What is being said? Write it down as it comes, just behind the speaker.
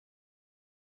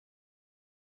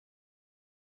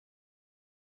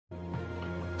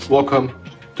Welcome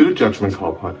to the Judgment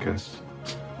Call podcast,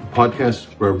 a podcast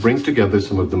where I bring together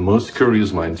some of the most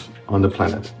curious minds on the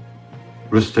planet.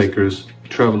 Risk takers,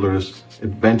 travelers,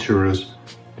 adventurers,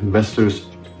 investors,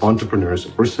 entrepreneurs,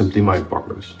 or simply mind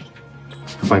bogglers.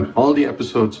 To find all the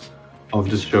episodes of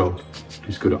this show,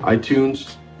 please go to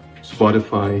iTunes,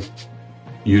 Spotify,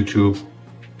 YouTube,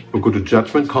 or go to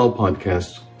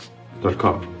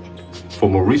judgmentcallpodcast.com for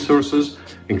more resources,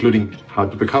 including how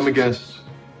to become a guest,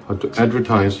 how to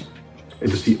advertise, and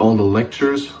to see all the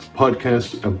lectures,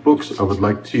 podcasts, and books I would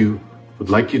like you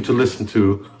to listen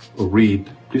to or read.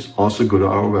 Please also go to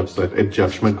our website at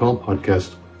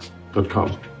judgmentcallpodcast.com.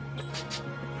 If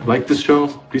you like this show,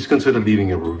 please consider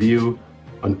leaving a review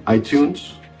on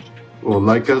iTunes or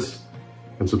like us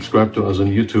and subscribe to us on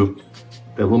YouTube.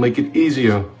 That will make it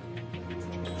easier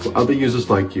for other users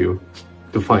like you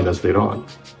to find us later on.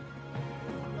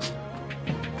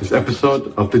 This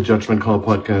episode of the Judgment Call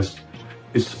podcast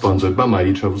is sponsored by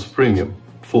Mighty Travels Premium.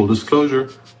 Full disclosure,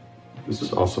 this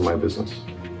is also my business.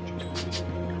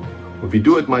 What we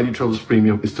do at Mighty Travels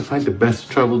Premium is to find the best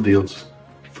travel deals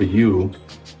for you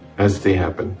as they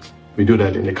happen. We do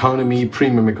that in economy,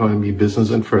 premium economy, business,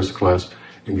 and first class,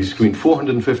 and we screen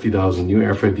 450,000 new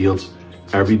airfare deals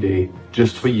every day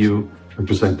just for you and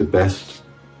present the best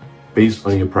based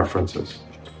on your preferences.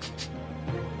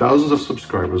 Thousands of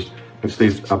subscribers have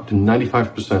saved up to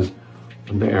 95%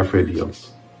 on their airfare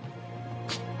deals.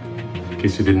 In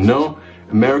case you didn't know,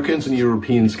 Americans and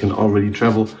Europeans can already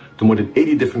travel to more than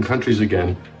 80 different countries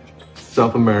again,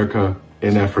 South America,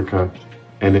 in Africa,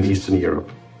 and in Eastern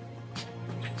Europe.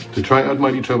 To try out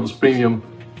Mighty Travels Premium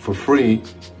for free,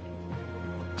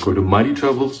 go to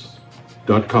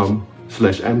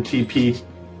mightytravels.com/MTP.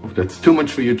 If that's too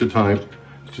much for you to type,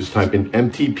 just type in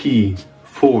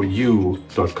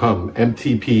MTP4U.com,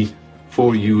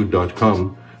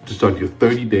 MTP4U.com to start your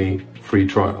 30-day free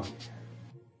trial.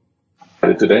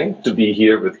 And today, to be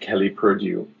here with Kelly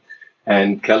Perdew.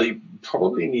 And Kelly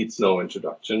probably needs no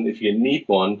introduction. If you need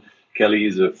one, Kelly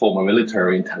is a former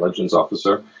military intelligence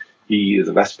officer. He is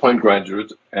a West Point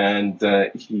graduate, and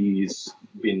he's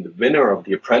been the winner of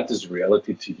the Apprentice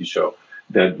reality TV show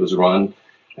that was run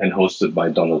and hosted by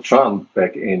Donald Trump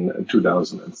back in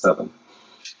 2007.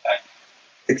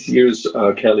 6 years,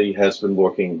 Kelly has been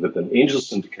working with an angel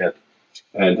syndicate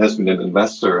and has been an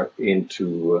investor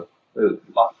into a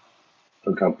lot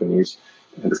of companies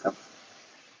in this company,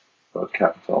 Moonshot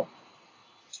Capital.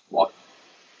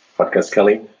 Podcast,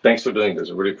 Kelly. Thanks for doing this.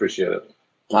 I really appreciate it.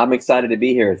 I'm excited to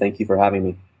be here. Thank you for having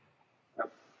me.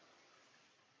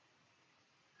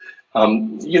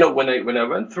 When I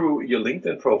went through your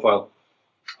LinkedIn profile,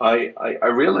 I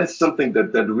realized something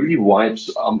that really vibes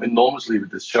enormously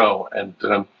with this show, and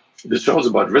this show is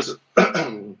about risk.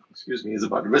 Excuse me, is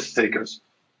about risk takers,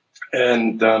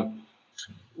 and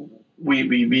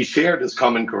we share this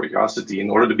common curiosity. In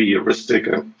order to be a risk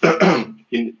taker,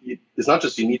 it's not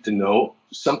just you need to know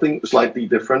something slightly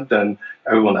different than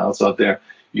everyone else out there.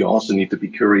 You also need to be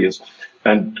curious.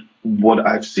 And what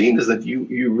I've seen is that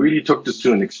you really took this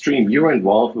to an extreme. You're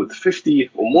involved with 50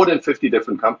 or more than 50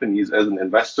 different companies as an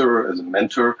investor, as a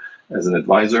mentor, as an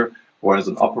advisor, or as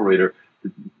an operator.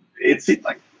 It's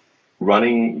like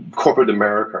running corporate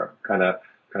America, kind of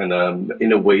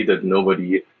in a way that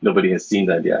nobody has seen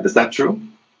that yet. Is that true?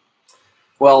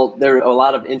 Well, there are a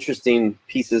lot of interesting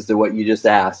pieces to what you just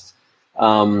asked.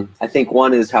 I think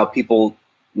one is how people,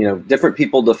 different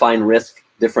people define risk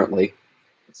differently.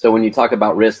 So when you talk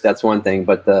about risk, that's one thing.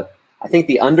 But I think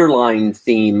the underlying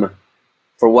theme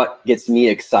for what gets me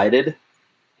excited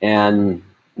and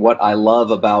what I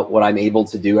love about what I'm able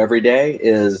to do every day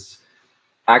is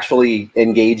actually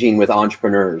engaging with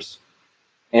entrepreneurs.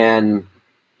 And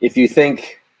if you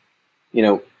think,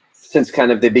 since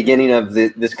kind of the beginning of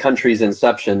this country's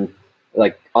inception,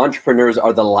 like entrepreneurs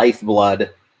are the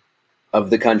lifeblood of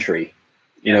the country.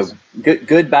 Yes.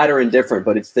 Good, bad, or indifferent,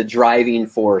 but it's the driving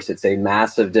force. It's a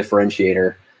massive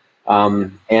differentiator.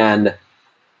 And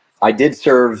I did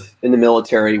serve in the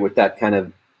military with that kind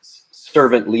of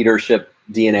servant leadership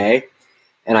DNA.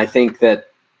 And I think that,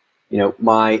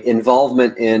 my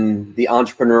involvement in the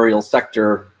entrepreneurial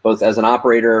sector, both as an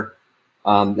operator,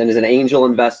 then as an angel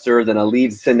investor, then a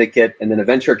lead syndicate, and then a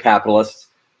venture capitalist.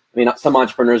 I mean, some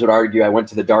entrepreneurs would argue I went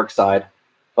to the dark side,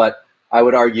 but I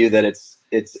would argue that it's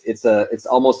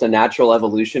almost a natural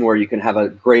evolution where you can have a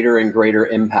greater and greater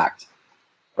impact,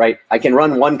 right? I can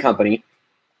run one company,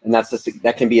 and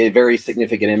that can be a very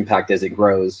significant impact as it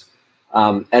grows.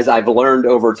 As I've learned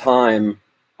over time,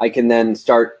 I can then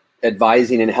start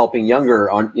advising and helping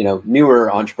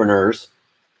newer entrepreneurs,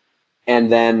 and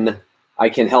then I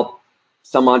can help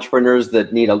some entrepreneurs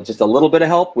that need just a little bit of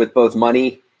help with both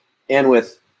money and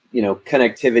with,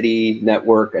 connectivity,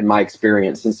 network, and my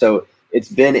experience. And so it's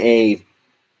been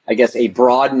I guess, a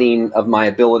broadening of my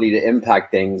ability to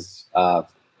impact things.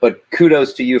 But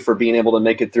kudos to you for being able to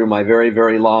make it through my very,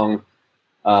 very long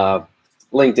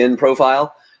LinkedIn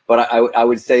profile. But I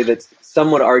would say that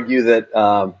some would argue that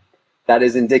that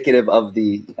is indicative of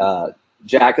the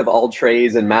jack of all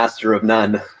trades and master of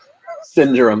none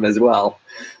syndrome as well.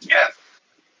 Yeah.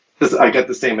 I get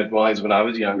the same advice when I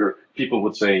was younger. People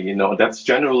would say, that's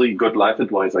generally good life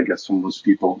advice, I guess, from most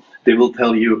people. They will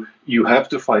tell you, you have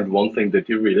to find one thing that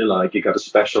you really like. You got to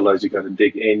specialize. You got to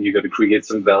dig in. You got to create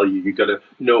some value. You got to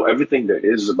know everything there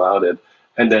is about it.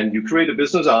 And then you create a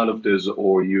business out of this,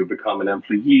 or you become an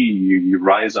employee. You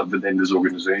rise up within this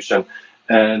organization.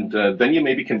 And then you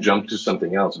maybe can jump to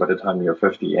something else by the time you're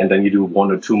 50. And then you do one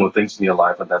or two more things in your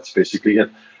life, and that's basically it.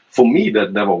 For me,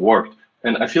 that never worked.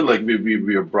 And I feel like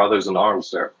we are brothers in arms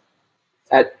there.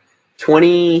 At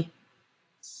 20,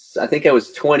 I think I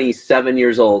was 27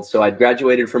 years old. So I'd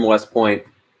graduated from West Point,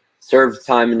 served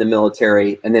time in the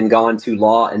military, and then gone to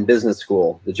law and business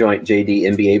school, the joint JD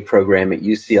MBA program at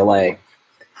UCLA.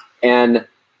 And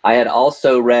I had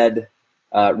also read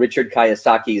Richard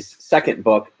Kiyosaki's second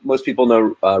book. Most people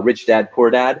know Rich Dad,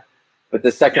 Poor Dad, but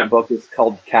the second book is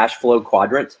called Cash Flow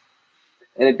Quadrant.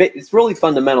 And it's really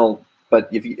fundamental. But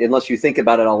unless you think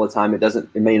about it all the time,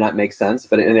 it may not make sense.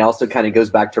 But it also kind of goes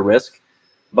back to risk.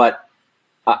 But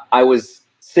I was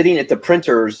sitting at the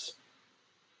printers,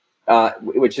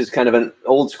 which is kind of an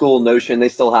old school notion. They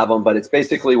still have them, but it's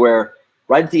basically where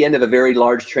right at the end of a very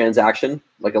large transaction,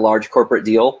 like a large corporate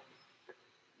deal,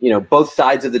 both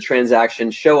sides of the transaction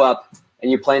show up,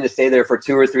 and you plan to stay there for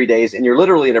 2 or 3 days, and you're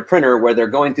literally at a printer where they're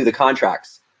going through the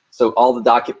contracts. So all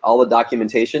the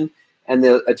documentation. And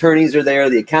the attorneys are there,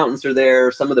 the accountants are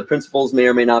there, some of the principals may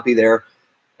or may not be there.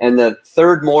 And the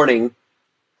third morning,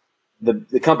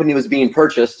 the company was being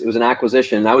purchased. It was an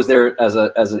acquisition. I was there as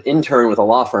an intern with a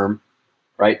law firm,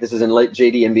 right? This is in late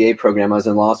JD MBA program. I was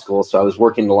in law school, so I was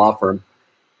working in a law firm.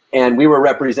 And we were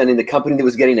representing the company that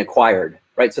was getting acquired,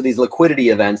 right? So these liquidity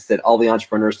events that all the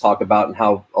entrepreneurs talk about and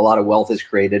how a lot of wealth is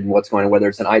created and what's going on, whether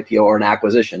it's an IPO or an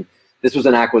acquisition. This was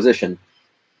an acquisition.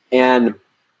 And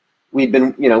we'd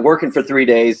been, working for 3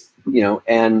 days,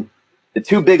 and the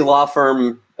two big law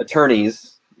firm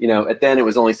attorneys, at then it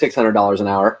was only $600 an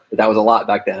hour, but that was a lot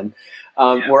back then,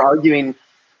 were arguing,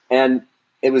 and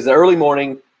it was the early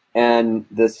morning, and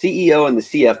the CEO and the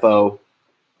CFO,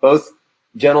 both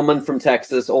gentlemen from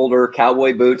Texas, older,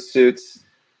 cowboy boots, suits,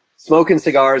 smoking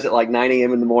cigars at like 9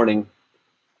 a.m. in the morning,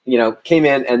 came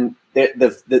in, and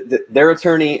their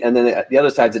attorney and then the other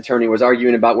side's attorney was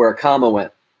arguing about where a comma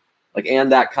went. Like,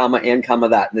 and that comma, and comma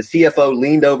that. And the CFO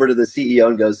leaned over to the CEO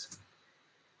and goes,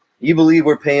 "You believe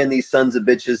we're paying these sons of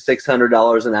bitches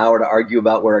 $600 an hour to argue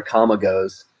about where a comma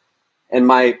goes?" And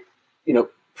my,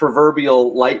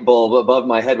 proverbial light bulb above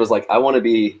my head was like, I want to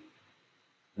be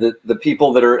the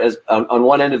people that are on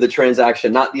one end of the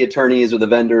transaction, not the attorneys or the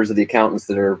vendors or the accountants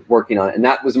that are working on it. And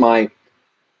that was my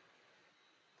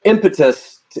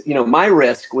impetus. My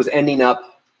risk was ending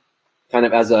up kind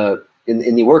of as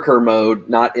in the worker mode,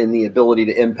 not in the ability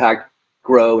to impact,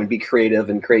 grow, and be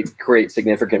creative and create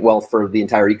significant wealth for the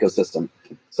entire ecosystem.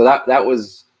 So that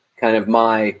was kind of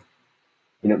my,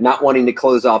 not wanting to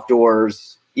close off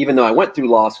doors, even though I went through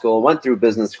law school, went through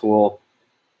business school.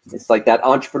 It's like that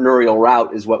entrepreneurial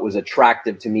route is what was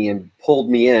attractive to me and pulled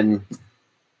me in,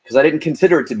 because I didn't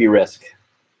consider it to be risk.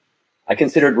 I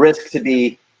considered risk to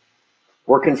be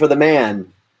working for the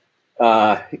man.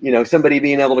 Somebody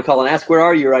being able to call and ask, "Where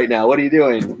are you right now? What are you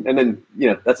doing?" And then,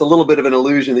 that's a little bit of an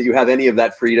illusion that you have any of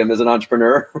that freedom as an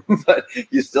entrepreneur, but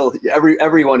you still,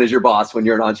 everyone is your boss when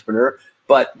you're an entrepreneur.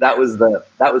 But that was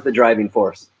the driving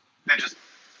force.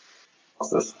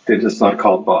 They're just not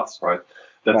called boss, right?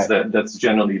 That's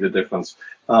generally the difference.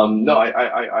 No,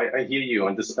 I hear you,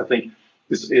 and this, I think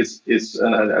this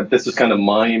is kind of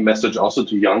my message also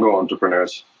to younger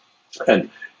entrepreneurs, and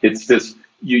it's this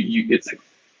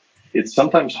it's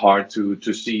sometimes hard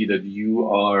to see that you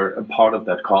are a part of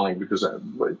that calling, because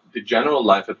the general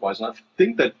life advice, and I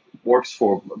think that works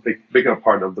for a bigger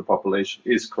part of the population,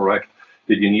 is correct,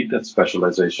 that you need that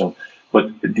specialization.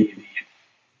 But the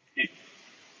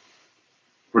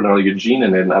entrepreneurial gene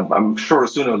in it, and I'm sure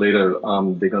sooner or later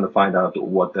they're going to find out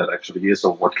what that actually is,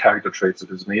 or what character traits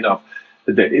it is made of.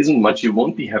 There isn't much. You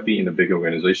won't be happy in a big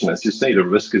organization. As you say, the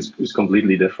risk is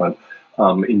completely different.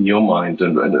 In your mind,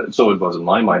 and so it was in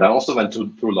my mind. I also went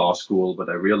through law school, but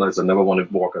I realized I never wanted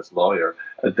to work as a lawyer.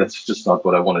 That's just not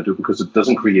what I want to do, because it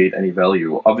doesn't create any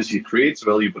value. Obviously, it creates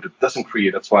value, but it doesn't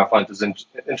create. That's why I find this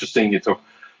interesting. You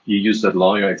used that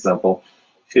lawyer example.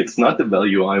 It's not the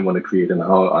value I want to create and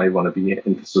how I want to be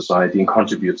into society and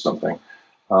contribute something.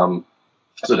 So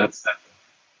that's that.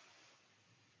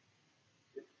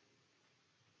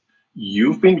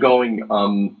 You've been going,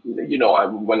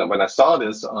 when I saw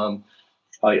this,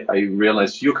 I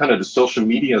realized you're kind of the social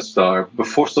media star.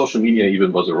 Before social media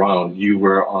even was around, you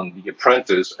were on The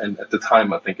Apprentice, and at the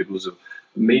time, I think it was a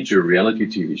major reality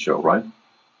TV show, right?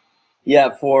 Yeah,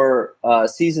 for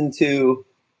season 2,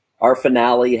 our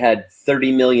finale had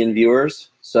 30 million viewers,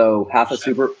 so half a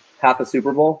Super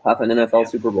Bowl, half an NFL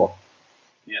Super Bowl.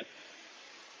 Yeah.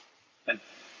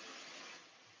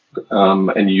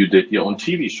 And you did your own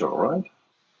TV show, right?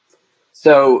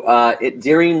 So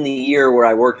during the year where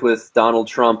I worked with Donald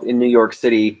Trump in New York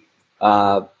City,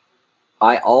 I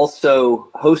also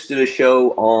hosted a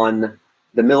show on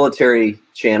the military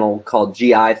channel called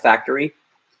GI Factory,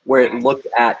 where it looked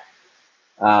at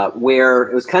where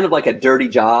it was kind of like a Dirty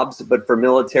Jobs, but for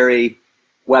military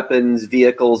weapons,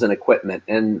 vehicles, and equipment.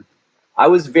 And I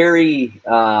was very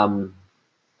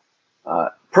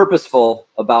purposeful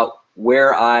about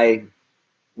where I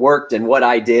worked and what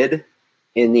I did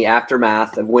in the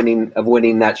aftermath of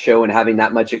winning that show and having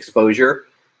that much exposure.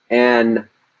 And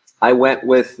I went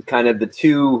with kind of the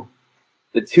two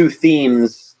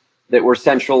themes that were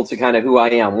central to kind of who I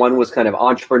am. One was kind of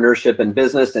entrepreneurship and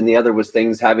business, and the other was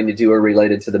things having to do or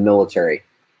related to the military.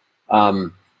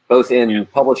 Both in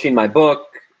publishing my book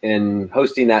and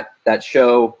hosting that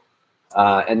show,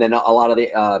 and then a lot of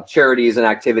the charities and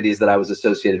activities that I was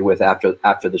associated with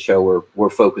after the show were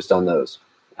focused on those.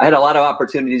 I had a lot of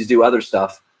opportunities to do other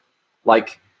stuff,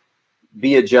 like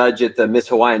be a judge at the Miss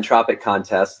Hawaiian Tropic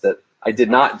contest that I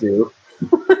did not do.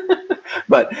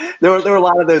 But there were a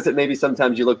lot of those that maybe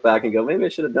sometimes you look back and go, maybe I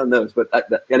should have done those. But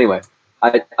anyway,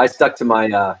 I stuck to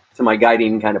my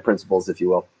guiding kind of principles, if you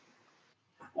will.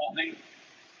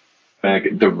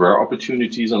 There were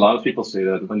opportunities. A lot of people say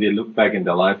that when they look back in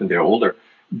their life and they're older,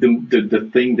 the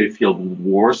thing they feel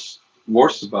worse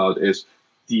about is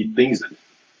the things that.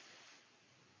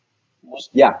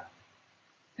 Yeah.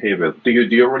 Hey, but do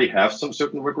you already have some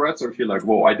certain regrets, or feel like,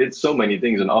 whoa, I did so many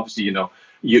things, and obviously, you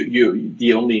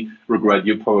the only regret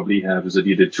you probably have is that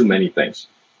you did too many things.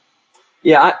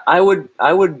 Yeah, I would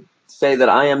say that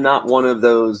I am not one of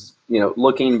those,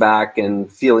 looking back and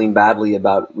feeling badly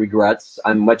about regrets.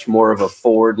 I'm much more of a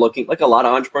forward-looking, like a lot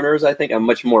of entrepreneurs, I think I'm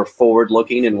much more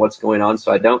forward-looking in what's going on.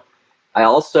 So I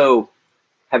also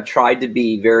have tried to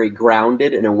be very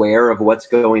grounded and aware of what's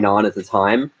going on at the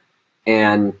time,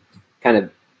 and kind of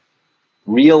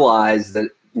realize that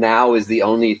now is the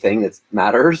only thing that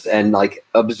matters, and like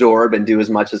absorb and do as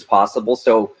much as possible.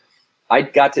 So I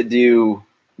got to do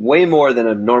way more than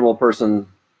a normal person,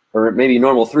 or maybe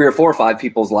normal 3 or 4 or 5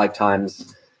 people's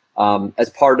lifetimes,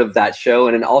 as part of that show.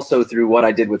 And then also through what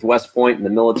I did with West Point and the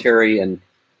military. And,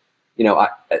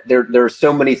 there are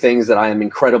so many things that I am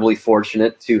incredibly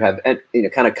fortunate to have,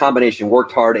 kind of combination,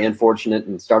 worked hard and fortunate,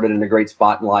 and started in a great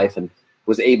spot in life and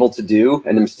was able to do,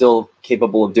 and I'm still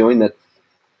capable of doing that.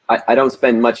 I don't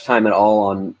spend much time at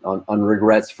all on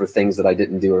regrets for things that I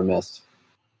didn't do or missed.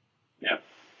 Yeah.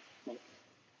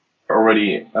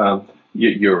 Already,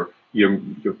 you're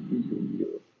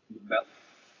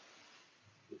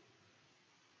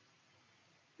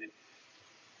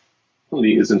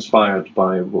is inspired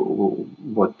by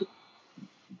what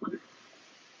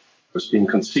was being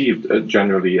conceived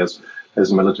generally as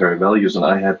military values. And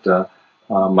I had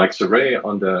Mike Saray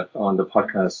on the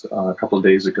podcast a couple of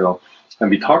days ago, and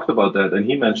we talked about that. And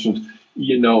he mentioned,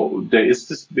 there is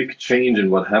this big change in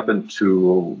what happened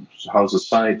to how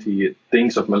society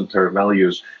thinks of military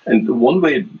values. And one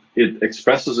way it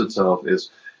expresses itself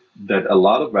is that a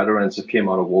lot of veterans that came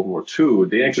out of World War II,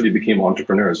 they actually became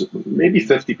entrepreneurs, maybe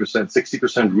 50%,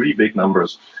 60%, really big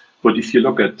numbers. But if you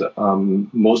look at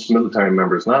most military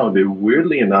members now, they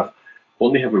weirdly enough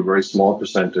only have a very small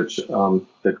percentage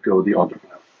that go the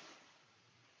entrepreneur.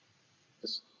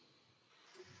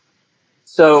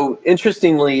 So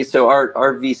interestingly,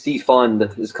 our VC fund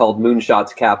is called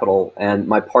Moonshot Capital, and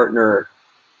my partner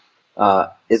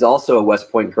is also a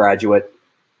West Point graduate,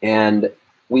 and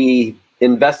we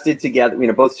invested together,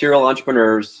 both serial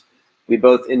entrepreneurs. We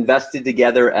both invested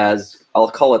together as,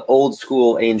 I'll call it old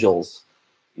school angels,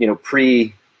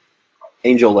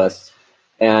 pre-angel list,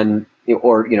 and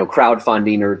or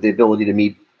crowdfunding, or the ability to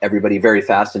meet everybody very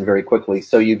fast and very quickly.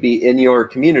 So you'd be in your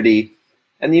community,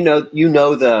 and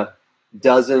the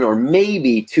dozen or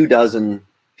maybe 2 dozen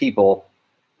people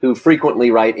who frequently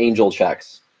write angel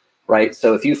checks, right?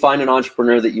 So if you find an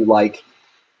entrepreneur that you like,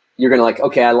 you're gonna like,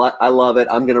 okay, I love it,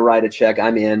 I'm gonna write a check,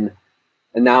 I'm in.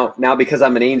 And now because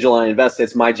I'm an angel and I invest,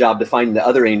 it's my job to find the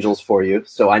other angels for you.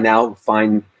 So I now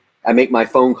find I make my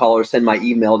phone call or send my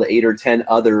email to 8 or 10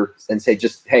 others and say,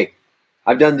 just, hey,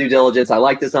 I've done due diligence. I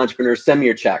like this entrepreneur. Send me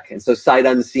your check. And so sight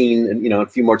unseen, and a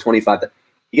few more 25.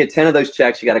 You get 10 of those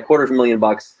checks. You got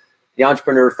 $250,000. The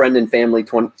entrepreneur, friend and family,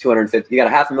 250. You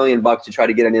got $500,000 to try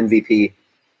to get an MVP.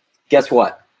 Guess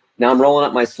what? Now I'm rolling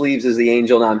up my sleeves as the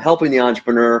angel. Now I'm helping the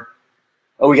entrepreneur.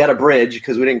 Oh, we got a bridge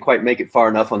because we didn't quite make it far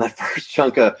enough on that first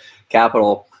chunk of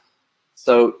capital.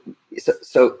 So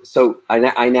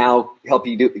I now help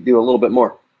you do a little bit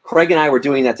more. Craig and I were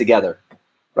doing that together,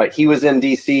 right? He was in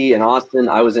DC and Austin,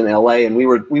 I was in LA, and we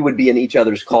would be in each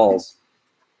other's calls.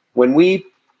 When we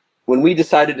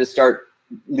decided to start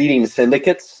leading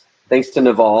syndicates, thanks to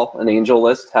Naval, an angel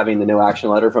list, having the no action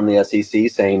letter from the SEC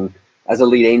saying, as a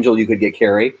lead angel, you could get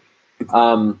carry.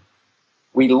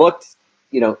 We looked,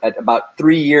 at about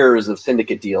 3 years of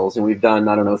syndicate deals, and we've done,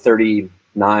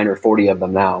 39 or 40 of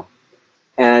them now.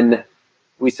 And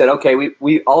we said, okay,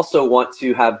 we also want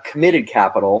to have committed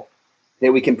capital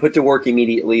that we can put to work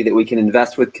immediately, that we can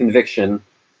invest with conviction,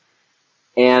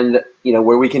 and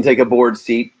where we can take a board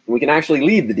seat and we can actually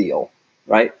lead the deal,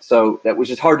 right? So that was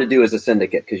just hard to do as a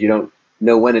syndicate because you don't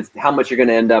know how much you're going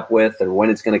to end up with or when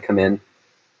it's going to come in.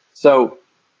 So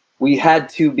we had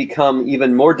to become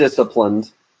even more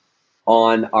disciplined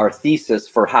on our thesis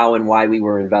for how and why we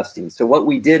were investing. So what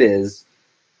we did is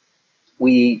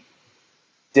we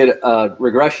did a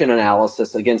regression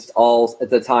analysis against all, at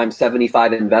the time,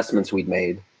 75 investments we'd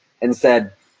made and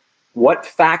said, what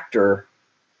factor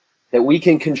that we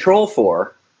can control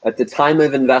for at the time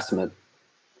of investment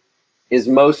is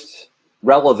most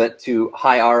relevant to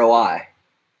high ROI,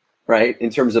 right? In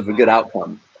terms of a good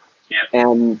outcome. Yeah.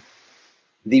 And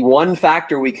the one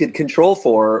factor we could control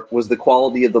for was the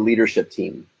quality of the leadership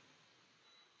team.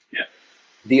 Yeah.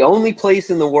 The only place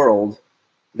in the world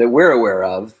that we're aware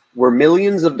of where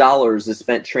millions of dollars is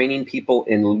spent training people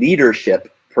in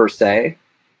leadership per se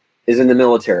is in the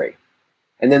military.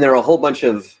 And then there are a whole bunch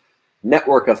of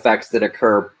network effects that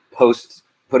occur post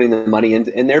putting the money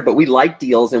in there, but we like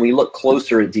deals and we look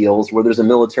closer at deals where there's a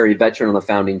military veteran on the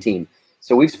founding team.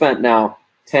 So we've spent now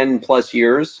 10 plus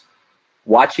years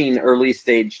watching early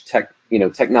stage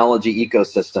technology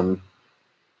ecosystem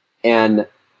and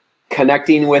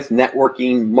connecting with,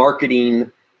 networking,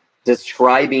 marketing,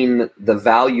 describing the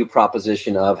value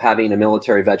proposition of having a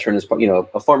military veteran as,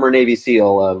 a former Navy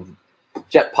SEAL, a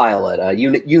jet pilot,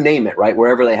 you name it, right?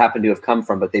 Wherever they happen to have come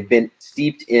from, but they've been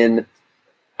steeped in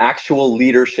actual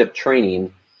leadership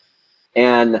training.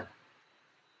 And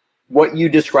what you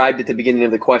described at the beginning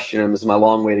of the question, and this is my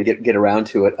long way to get around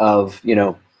to it, of,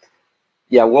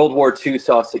 World War II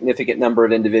saw a significant number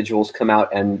of individuals come out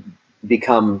and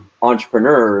become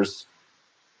entrepreneurs.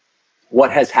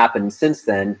 What has happened since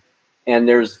then? And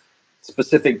there's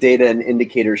specific data and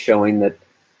indicators showing that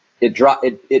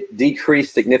it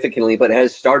decreased significantly, but it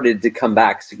has started to come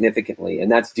back significantly.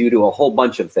 And that's due to a whole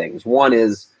bunch of things. One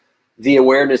is the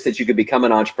awareness that you could become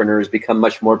an entrepreneur has become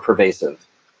much more pervasive.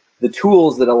 The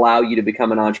tools that allow you to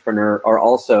become an entrepreneur are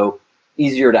also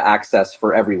easier to access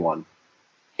for everyone.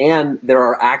 And there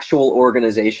are actual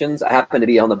organizations. I happen to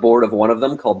be on the board of one of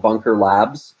them called Bunker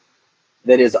Labs,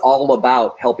 that is all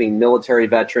about helping military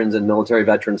veterans and military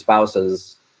veteran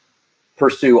spouses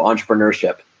pursue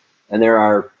entrepreneurship. And there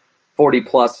are 40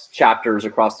 plus chapters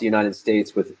across the United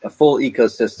States with a full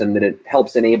ecosystem that it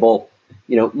helps enable,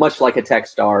 much like a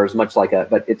Techstars,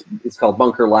 but it's called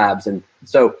Bunker Labs. And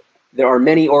so there are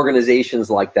many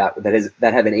organizations like that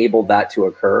have enabled that to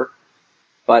occur.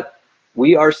 But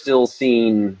we are still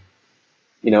seeing,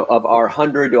 of our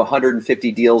 100 to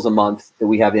 150 deals a month that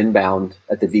we have inbound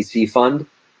at the VC fund,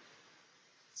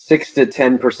 6 to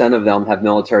 10% of them have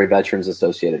military veterans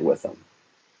associated with them.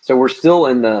 So we're still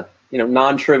in the,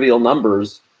 non-trivial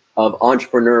numbers of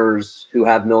entrepreneurs who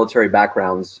have military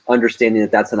backgrounds, understanding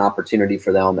that that's an opportunity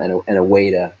for them and a way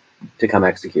to come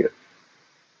execute it.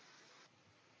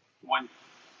 One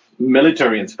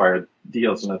military-inspired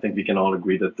deals, and I think we can all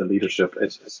agree that the leadership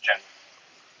is generally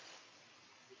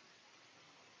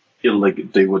feel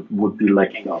like they would be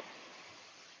lacking up,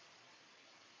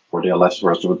 or they're less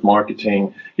versed with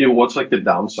marketing. What's like the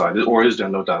downside, or is there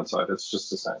no downside? It's just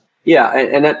the same. Yeah,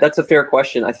 and that's a fair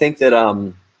question. I think that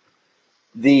all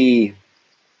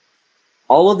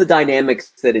of the dynamics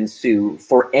that ensue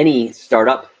for any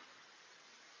startup,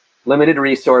 limited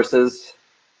resources,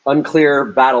 unclear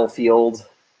battlefield,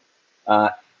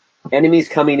 enemies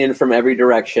coming in from every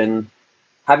direction,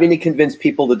 having to convince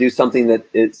people to do something that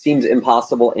it seems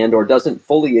impossible and or doesn't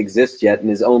fully exist yet and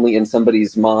is only in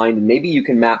somebody's mind. And maybe you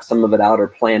can map some of it out or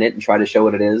plan it and try to show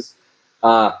what it is.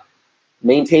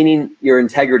 Maintaining your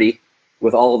integrity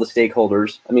with all of the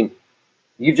stakeholders. I mean,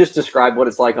 you've just described what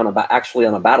it's like on actually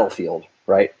on a battlefield,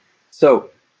 right? So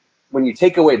when you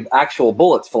take away actual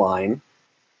bullets flying,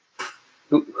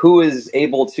 who is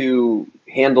able to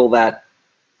handle that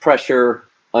pressure,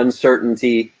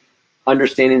 uncertainty,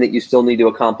 understanding that you still need to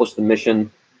accomplish the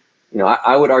mission? You know,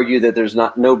 I would argue that there's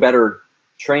no better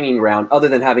training ground other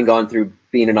than having gone through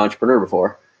being an entrepreneur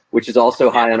before, which is also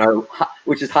high on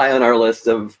our list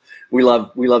of we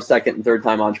love second and third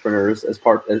time entrepreneurs as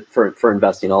for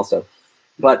investing also.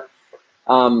 But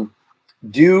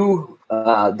do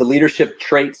the leadership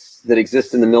traits that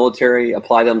exist in the military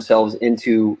apply themselves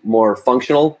into more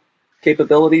functional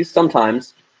capabilities?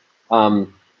 Sometimes.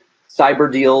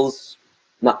 Cyber deals,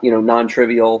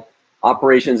 non-trivial.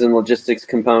 Operations and logistics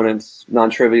components,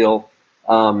 non-trivial.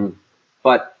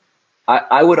 But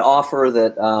I would offer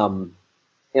that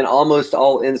in almost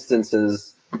all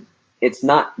instances, it's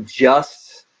not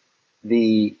just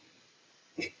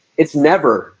it's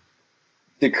never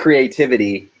the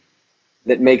creativity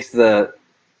that makes the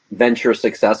venture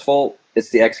successful. It's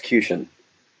the execution.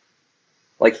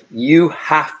 Like, you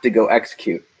have to go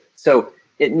execute. So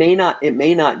it may not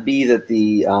be that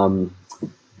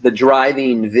the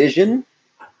driving vision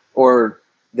or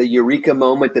the eureka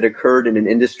moment that occurred in an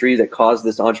industry that caused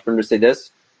this entrepreneur to say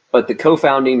this, but the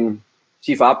co-founding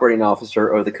chief operating officer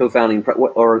or the co-founding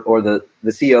or the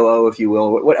COO, if you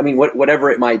will,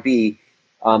 whatever it might be,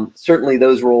 certainly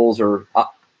those roles are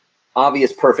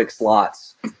obvious perfect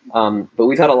slots. But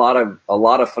we've had a lot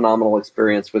of phenomenal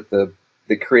experience with the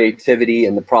creativity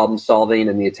and the problem solving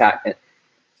and the attack.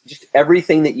 Just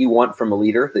everything that you want from a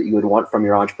leader, that you would want from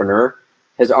your entrepreneur,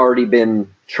 has already been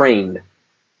trained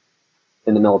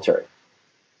in the military.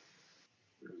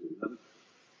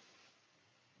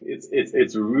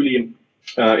 It's really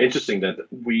interesting that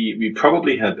we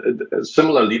probably had a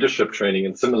similar leadership training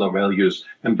and similar values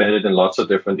embedded in lots of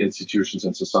different institutions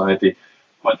in society,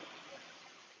 but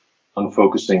on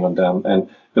focusing on them. And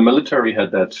the military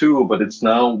had that too, but it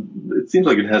seems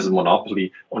like it has a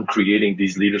monopoly on creating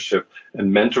these leadership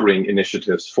and mentoring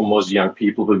initiatives for most young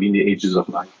people within the ages of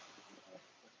 9.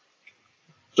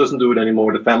 Doesn't do it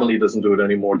anymore. The family doesn't do it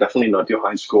anymore. Definitely not your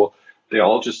high school. They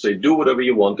all just say, do whatever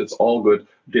you want. It's all good.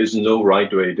 There's no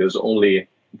right way. There's only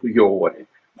your way.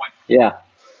 Yeah.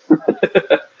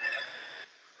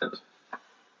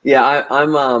 Yeah,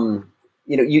 I'm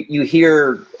you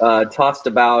hear tossed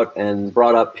about and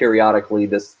brought up periodically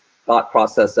this thought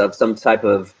process of some type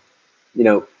of,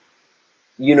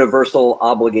 universal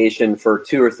obligation for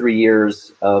 2 or 3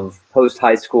 years of post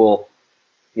high school,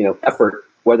 effort,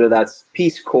 whether that's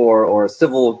Peace Corps or a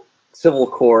civil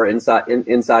corps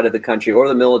inside of the country or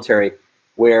the military,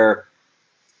 where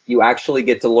you actually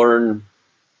get to learn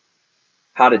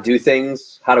how to do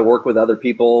things, how to work with other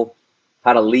people,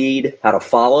 how to lead, how to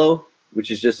follow, which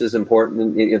is just as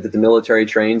important that the military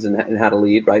trains and how to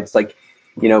lead, right? It's like,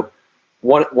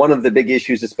 one of the big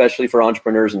issues, especially for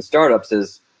entrepreneurs and startups,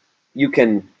 is you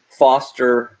can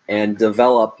foster and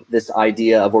develop this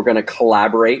idea of we're going to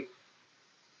collaborate.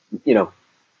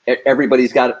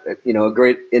 Everybody's got, a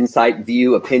great insight,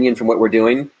 view, opinion from what we're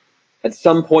doing. At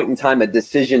some point in time, a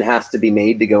decision has to be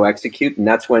made to go execute. And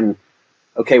that's when,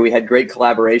 okay, we had great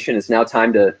collaboration. It's now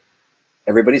time to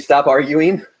everybody stop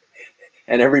arguing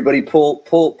and everybody pull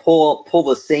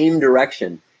the same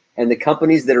direction. And the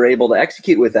companies that are able to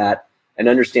execute with that and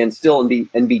understand still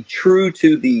and be true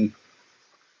to the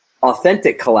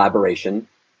authentic collaboration,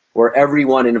 where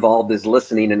everyone involved is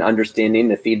listening and understanding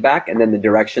the feedback and then the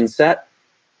direction set.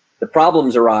 The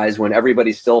problems arise when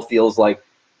everybody still feels like,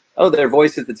 oh, their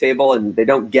voice at the table, and they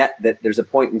don't get that there's a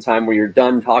point in time where you're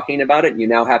done talking about it and you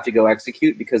now have to go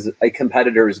execute because a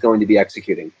competitor is going to be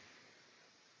executing.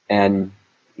 And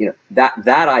that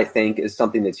I think is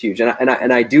something that's huge. And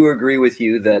I do agree with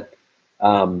you that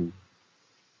the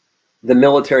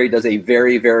military does a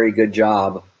very, very good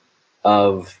job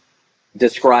of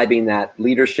describing that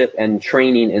leadership and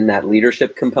training in that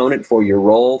leadership component for your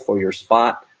role, for your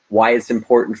spot, why it's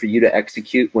important for you to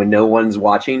execute when no one's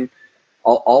watching.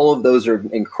 All of those are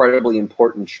incredibly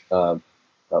important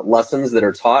lessons that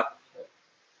are taught.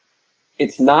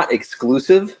 It's not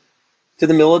exclusive to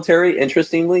the military,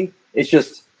 interestingly. It's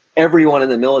just everyone in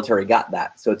the military got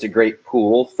that. So it's a great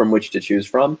pool from which to choose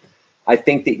from. I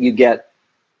think that you get,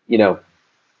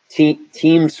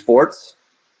 team sports,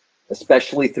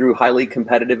 especially through highly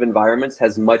competitive environments,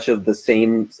 has many of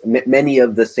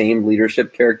the same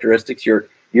leadership characteristics.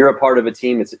 You're a part of a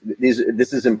team.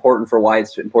 This is important for why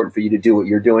it's important for you to do what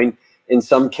you're doing. In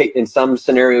some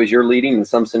scenarios you're leading, in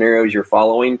some scenarios you're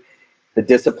following. The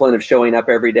discipline of showing up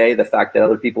every day, the fact that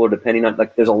other people are depending on,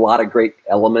 there's a lot of great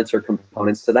elements or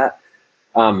components to that.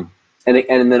 And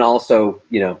then also,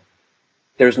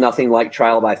 there's nothing like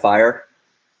trial by fire.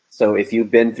 So if you've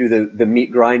been through the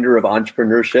meat grinder of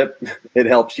entrepreneurship, it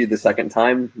helps you the second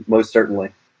time, most certainly.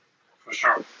 For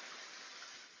sure.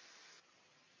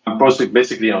 I'm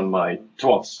basically on my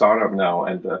 12th startup now,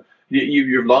 and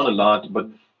you've learned a lot, but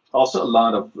also a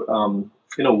lot of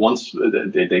once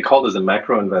they call this a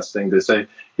macro investing. They say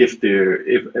if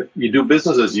you do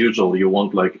business as usual, you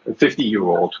want like a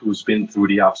 50-year-old who's been through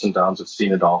the ups and downs, has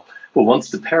seen it all. But once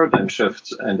the paradigm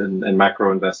shifts, and in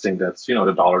macro investing, that's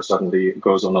the dollar suddenly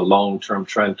goes on a long-term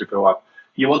trend to go up.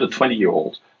 You want a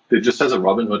 20-year-old that just has a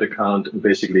Robinhood account and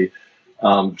basically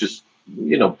just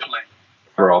play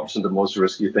option, the most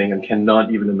risky thing, and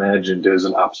cannot even imagine there's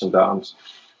an ups and downs.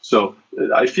 So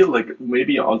I feel like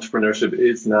maybe entrepreneurship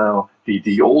is now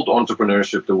the old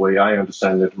entrepreneurship, the way I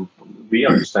understand it, we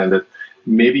understand it.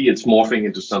 Maybe it's morphing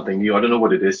into something new. I don't know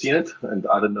what it is yet, and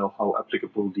I don't know how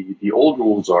applicable the old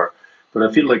rules are, but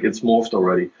I feel like it's morphed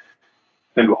already.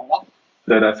 And one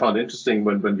that I found interesting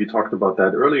when we talked about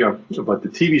that earlier, about the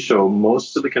TV show,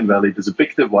 Most Silicon Valley, there's a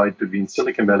big divide between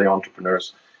Silicon Valley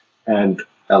entrepreneurs and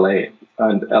LA,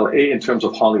 and LA in terms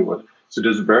of Hollywood. So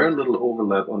there's very little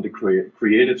overlap on the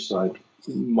creative side.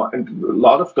 And a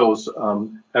lot of those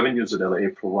avenues that LA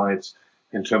provides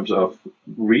in terms of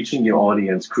reaching your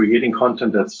audience, creating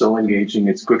content that's so engaging,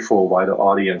 it's good for a wider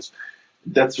audience.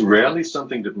 That's rarely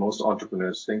something that most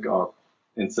entrepreneurs think of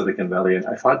in Silicon Valley. And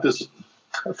I find this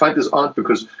odd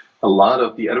because a lot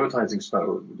of the advertising spend,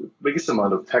 the biggest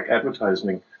amount of tech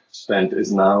advertising spend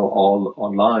is now all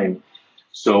online.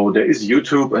 So there is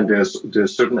YouTube and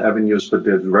there's certain avenues, but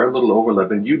there's very little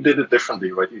overlap. And you did it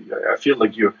differently, right? I feel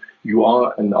like you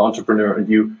are an entrepreneur and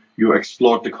you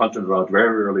explored the content route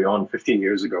very early on, 15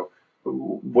 years ago.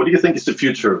 What do you think is the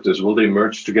future of this? Will they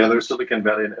merge together, Silicon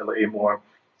Valley and LA more,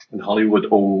 and Hollywood,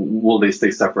 or will they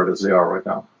stay separate as they are right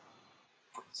now?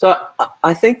 So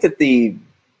I think that the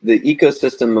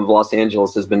ecosystem of Los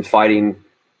Angeles has been fighting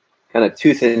kind of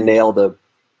tooth and nail to.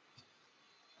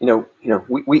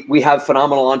 We have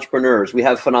phenomenal entrepreneurs, we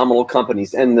have phenomenal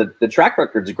companies, and the track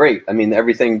record's great. I mean,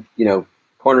 everything,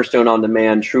 Cornerstone On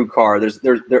Demand,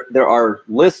 TrueCar, there are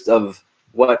lists of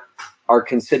what are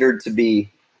considered to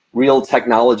be real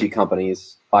technology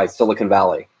companies by Silicon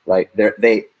Valley, right?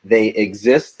 They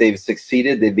exist, they've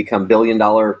succeeded, they've become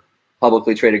billion-dollar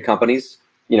publicly traded companies,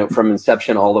 from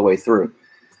inception all the way through.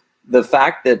 The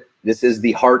fact that this is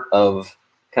the heart of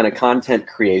kind of content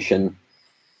creation,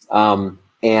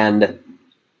 and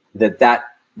that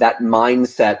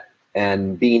mindset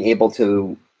and being able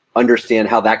to understand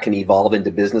how that can evolve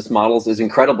into business models is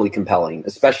incredibly compelling,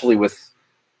 especially with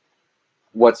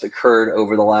what's occurred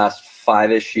over the last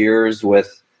 5-ish years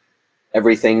with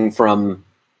everything from,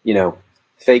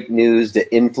 fake news to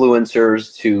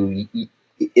influencers to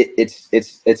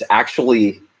it's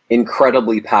actually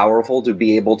incredibly powerful to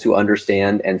be able to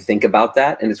understand and think about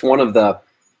that. And it's one of the,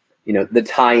 the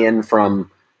tie-in from,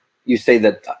 you say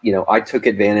that, I took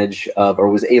advantage of or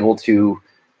was able to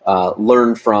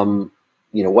learn from,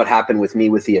 what happened with me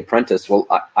with the Apprentice. Well,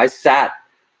 I sat,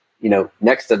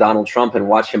 next to Donald Trump and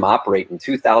watched him operate in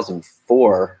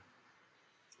 2004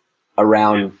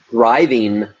 around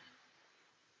driving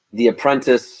the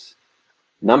Apprentice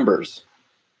numbers,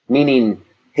 meaning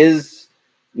his,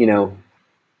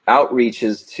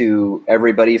 outreaches to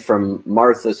everybody from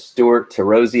Martha Stewart to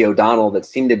Rosie O'Donnell that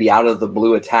seemed to be out of the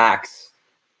blue attacks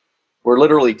were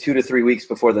literally 2 to 3 weeks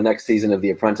before the next season of The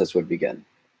Apprentice would begin.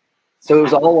 So it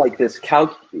was all like this,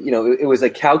 it was a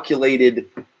calculated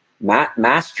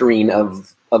mastering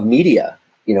of media,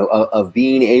 of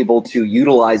being able to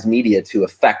utilize media to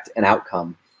affect an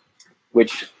outcome,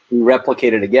 which we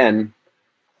replicated again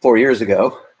 4 years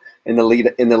ago in the lead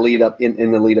up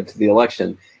to the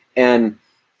election. And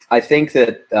I think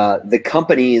that the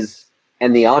companies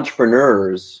and the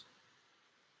entrepreneurs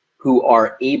who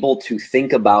are able to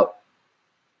think about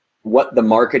what the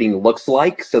marketing looks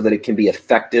like so that it can be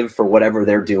effective for whatever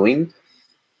they're doing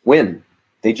win.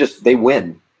 They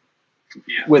win.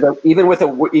 Yeah. Even with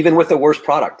a worse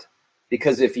product,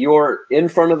 because if you're in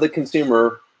front of the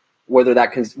consumer,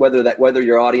 whether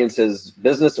your audience is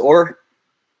business or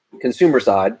consumer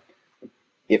side,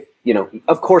 if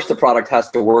of course the product has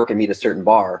to work and meet a certain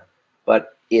bar,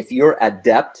 but if you're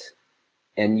adept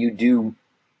and you do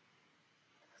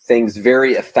things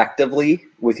very effectively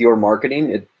with your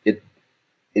marketing,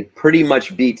 it pretty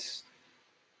much beats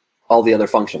all the other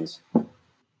functions.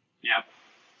 Yeah,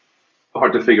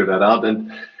 hard to figure that out.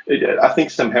 And I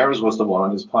think Sam Harris was the one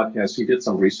on his podcast. He did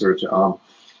some research,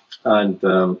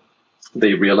 and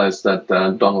they realized that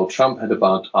Donald Trump had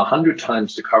about 100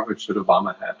 times the coverage that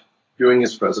Obama had during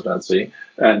his presidency,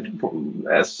 and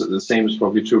as the same is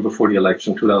probably true before the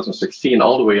election 2016,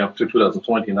 all the way up to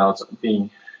 2020. Now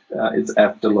it's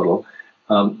after little,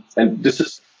 and this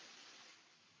is.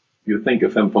 You think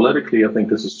of him politically, I think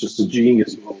this is just a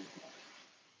genius move.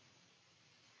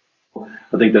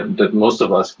 I think that most of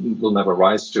us will never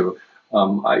rise to.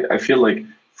 I feel like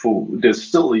there's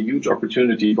still a huge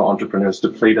opportunity for entrepreneurs to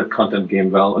play that content game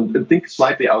well and think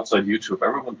slightly outside YouTube.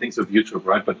 Everyone thinks of YouTube,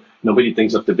 right? But nobody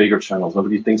thinks of the bigger channels.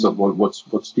 Nobody thinks of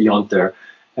what's beyond there.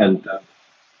 And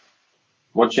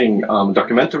watching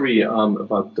documentary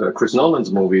about Chris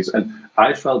Nolan's movies, and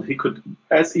I felt he could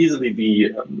as easily be,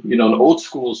 an old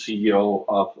school CEO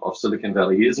of Silicon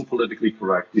Valley. He isn't politically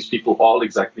correct. These people all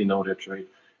exactly know their trade.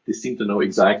 They seem to know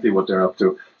exactly what they're up to.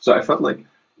 So I felt like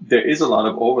there is a lot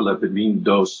of overlap between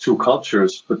those two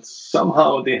cultures, but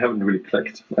somehow they haven't really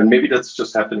clicked. And maybe that's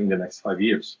just happening in the next 5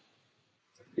 years.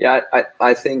 Yeah,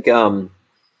 I think,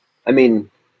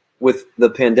 with the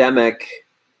pandemic,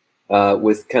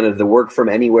 with kind of the work from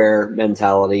anywhere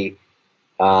mentality,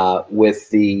 with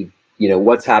the,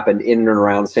 what's happened in and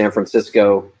around San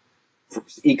Francisco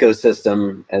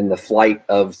ecosystem and the flight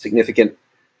of significant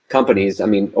companies.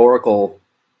 Oracle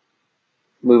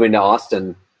moving to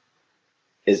Austin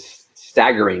is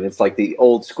staggering. It's like the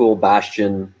old school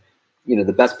bastion,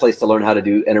 the best place to learn how to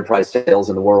do enterprise sales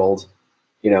in the world.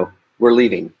 We're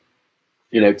leaving.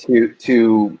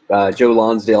 To Joe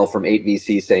Lonsdale from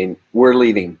 8VC saying, we're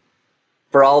leaving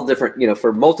for all different, for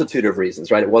a multitude of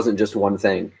reasons, right? It wasn't just one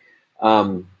thing.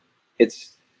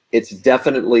 It's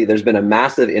definitely, there's been a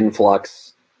massive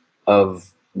influx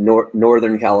of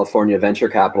Northern California venture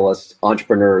capitalists,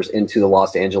 entrepreneurs into the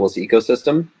Los Angeles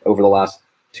ecosystem over the last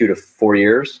 2 to 4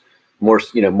 years, more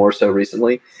so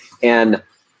recently. And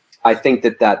I think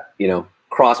that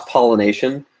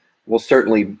cross-pollination will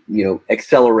certainly,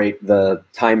 accelerate the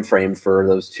time frame for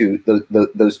those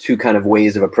two kind of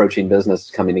ways of approaching business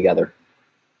coming together.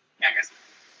 Yeah, I guess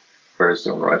very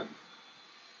soon, right?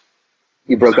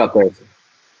 You broke up there.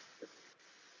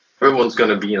 Everyone's going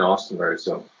to be in Austin very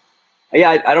soon.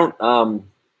 Yeah, I don't.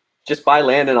 Just buy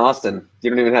land in Austin. You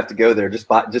don't even have to go there. Just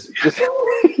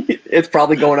it's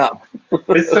probably going up.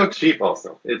 It's so cheap.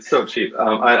 Also, it's so cheap.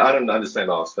 I don't understand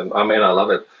Austin. I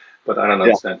love it, but I don't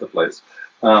understand the place.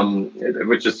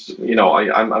 Which is,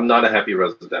 I'm not a happy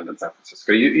resident in San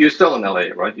Francisco. You're still in LA,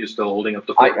 right? You're still holding up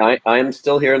the fort. I am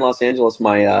still here in Los Angeles.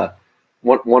 My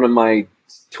one of my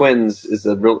twins is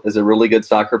a really good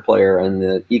soccer player, and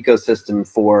the ecosystem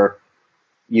for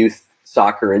youth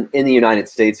soccer in the United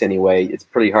States anyway, it's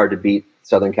pretty hard to beat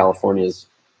Southern California's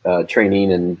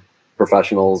training and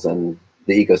professionals and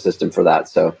the ecosystem for that.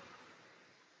 So,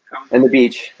 and the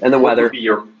beach and the weather.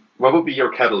 What would be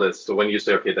your catalyst when you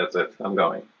say, okay, that's it, I'm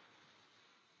going?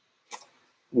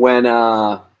 When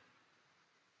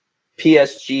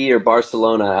PSG or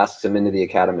Barcelona asks him into the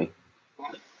academy.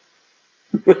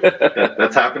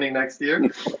 That's happening next year?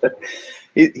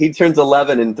 He turns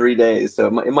 11 in 3 days, so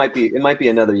it might be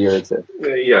another year or two.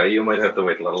 Yeah, you might have to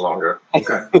wait a little longer.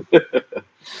 Okay.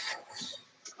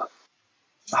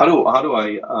 How do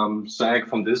I sag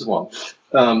from this one?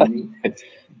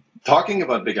 Talking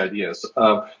about big ideas.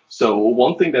 So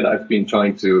one thing that I've been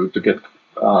trying to get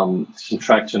some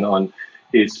traction on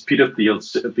is Peter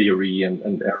Thiel's theory,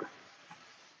 and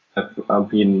I've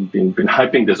been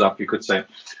hyping this up, you could say.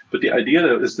 But the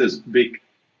idea is this big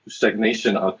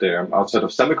stagnation out there outside of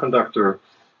semiconductor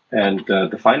and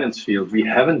the finance field. We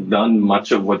haven't done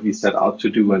much of what we set out to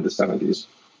do in the 70s,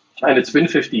 and it's been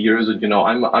 50 years. And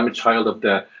I'm a child of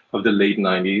the late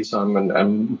 90s.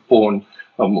 I'm born.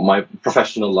 My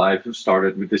professional life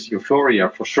started with this euphoria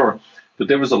for sure, but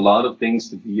there was a lot of things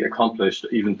to be accomplished,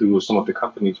 even though some of the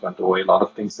companies went away. A lot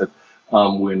of things that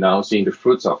we're now seeing the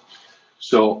fruits of.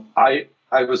 So my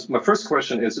first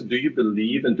question is, do you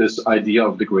believe in this idea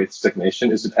of the great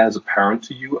stagnation? Is it as apparent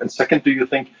to you? And second, do you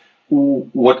think,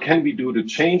 what can we do to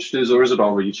change this, or is it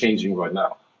already changing right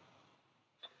now?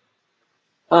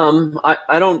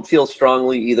 I don't feel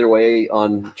strongly either way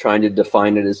on trying to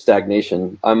define it as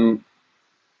stagnation.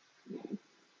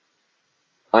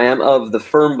 I am of the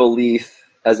firm belief,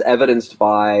 as evidenced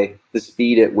by the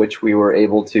speed at which we were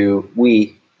able to,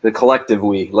 the collective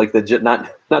we, like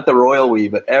not the royal we,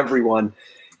 but everyone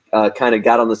kind of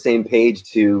got on the same page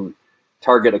to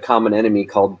target a common enemy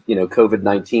called,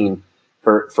 COVID-19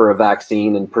 for a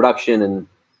vaccine and production. And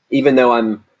even though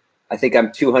I think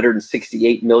I'm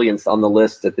 268 millionth on the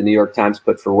list that the New York Times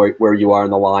put for where you are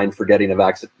in the line for getting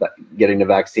a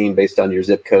vaccine based on your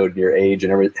zip code, your age,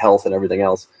 and health and everything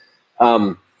else.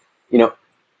 I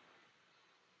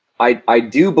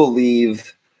do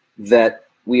believe that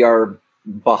we are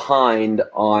behind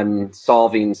on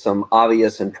solving some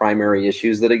obvious and primary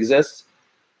issues that exist.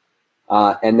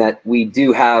 And that we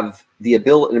do have the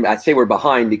ability, and I'd say we're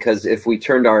behind because if we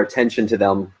turned our attention to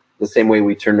them the same way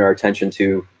we turned our attention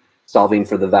to solving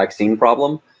for the vaccine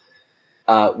problem,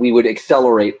 we would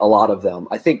accelerate a lot of them.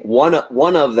 I think one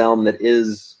of them that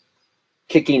is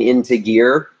kicking into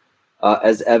gear,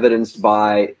 as evidenced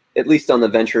by, at least on the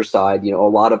venture side, a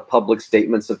lot of public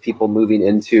statements of people moving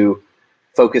into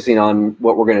focusing on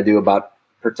what we're going to do about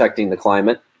protecting the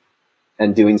climate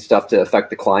and doing stuff to affect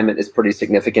the climate is pretty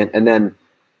significant. And then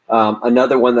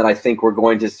another one that I think we're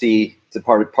going to see, to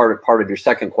part of your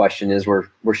second question, is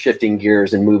we're shifting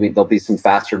gears and moving. There'll be some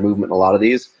faster movement in a lot of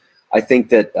these. I think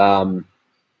that the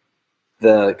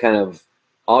kind of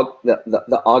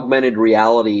the augmented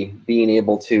reality being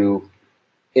able to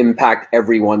impact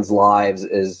everyone's lives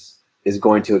is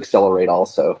going to accelerate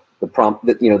also. The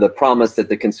promise that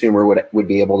the consumer would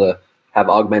be able to have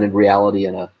augmented reality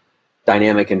in a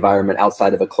dynamic environment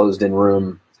outside of a closed-in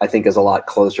room, I think is a lot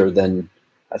closer than,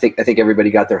 I think everybody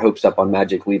got their hopes up on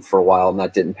Magic Leap for a while and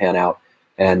that didn't pan out.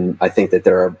 And I think that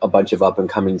there are a bunch of up and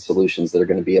coming solutions that are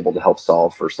going to be able to help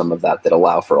solve for some of that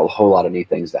allow for a whole lot of neat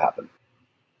things to happen.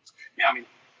 Yeah, I mean,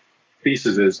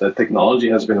 thesis is that technology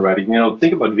has been ready.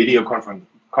 Think about video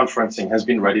conferencing has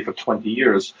been ready for 20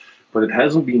 years, but it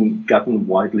hasn't been gotten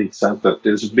widely accepted.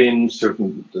 There's been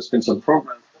some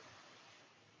programs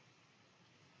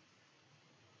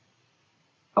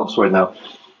helps right now.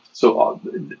 So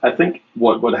I think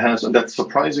what has, and that's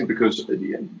surprising because at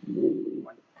the end,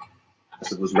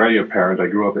 it was very apparent, I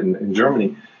grew up in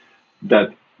Germany,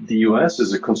 that the US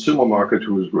is a consumer market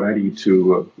who is ready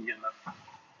to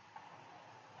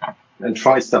and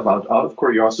try stuff out of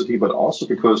curiosity, but also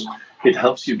because it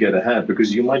helps you get ahead,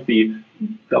 because you might be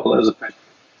double as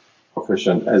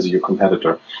proficient as your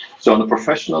competitor. So on the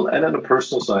professional and on the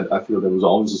personal side, I feel there was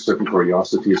always a certain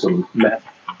curiosity. So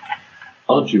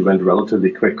technology went relatively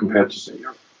quick compared to, say,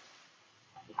 Europe.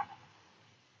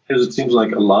 Because it seems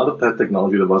like a lot of that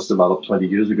technology that was developed 20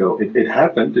 years ago, it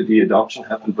happened, the adoption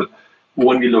happened, but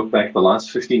when we look back the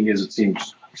last 15 years, it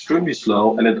seems extremely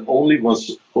slow, and it only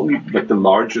like the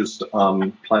largest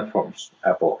platforms,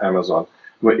 Apple, Amazon,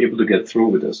 were able to get through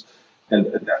with this. And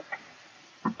that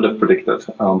would have predicted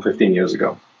 15 years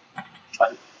ago.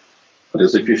 But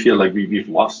as if you feel like we've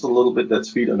lost a little bit that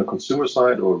speed on the consumer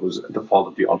side, or was it the fault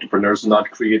of the entrepreneurs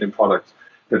not creating products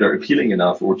that are appealing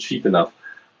enough or cheap enough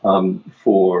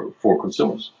for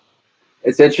consumers?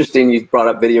 It's interesting you brought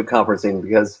up video conferencing,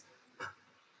 because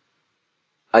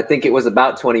I think it was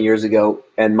about 20 years ago,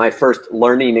 and my first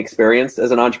learning experience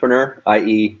as an entrepreneur,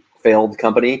 i.e. failed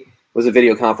company, was a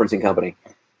video conferencing company.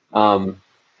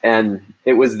 And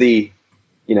it was the,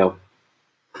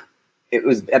 it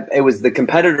was the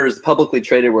competitors publicly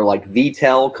traded were like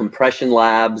VTEL, Compression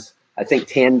Labs, I think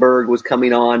Tandberg was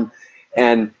coming on,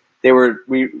 and they were,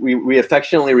 we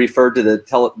affectionately referred to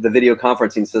the video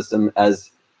conferencing system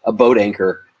as a boat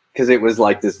anchor, because it was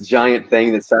like this giant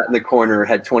thing that sat in the corner,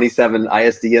 had 27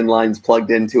 ISDN lines plugged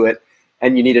into it,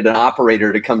 and you needed an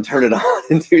operator to come turn it on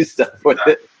and do stuff with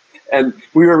it. And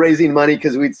we were raising money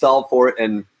because we'd solve for it.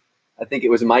 And I think it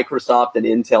was Microsoft and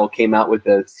Intel came out with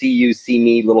the See You, See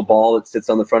Me little ball that sits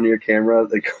on the front of your camera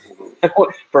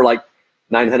for like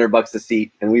 $900 a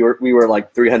seat. And we were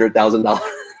like $300,000.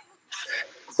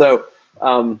 So,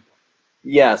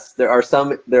 yes, there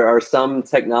are some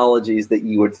technologies that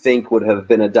you would think would have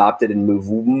been adopted and move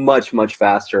much, much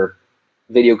faster.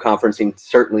 Video conferencing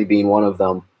certainly being one of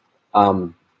them.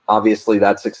 Obviously,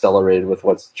 that's accelerated with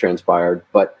what's transpired.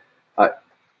 But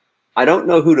I don't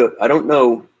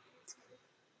know.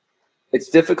 It's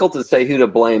difficult to say who to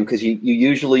blame, because you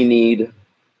usually need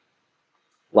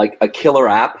like a killer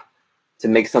app to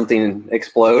make something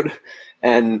explode,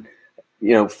 and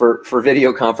for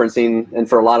video conferencing and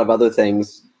for a lot of other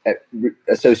things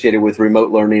associated with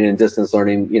remote learning and distance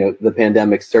learning, the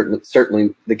pandemic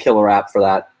certainly the killer app for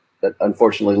that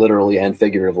unfortunately, literally and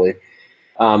figuratively.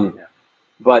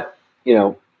 But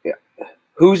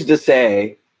who's to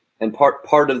say? And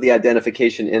part of the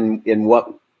identification in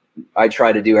what I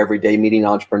try to do every day meeting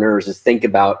entrepreneurs is think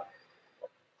about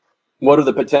what are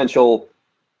the potential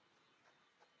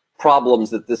problems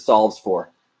that this solves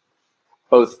for,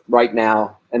 both right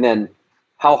now, and then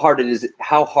how hard is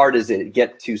it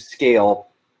get to scale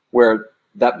where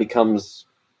that becomes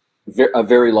a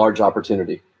very large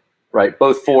opportunity, right?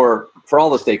 Both for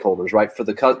all the stakeholders, right? For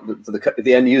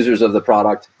the end users of the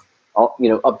product,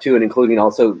 up to and including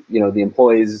also the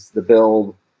employees, the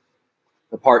build,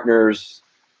 the partners,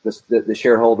 the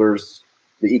shareholders,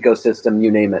 the ecosystem,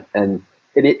 you name it. And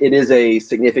it is a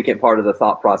significant part of the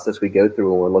thought process we go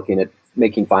through when we're looking at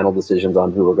making final decisions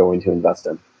on who we're going to invest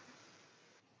in.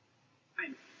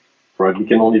 Right, we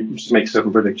can only make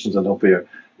certain predictions and hope we're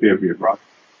right.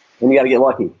 And you got to get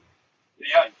lucky.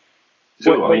 Yeah.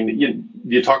 So, I mean,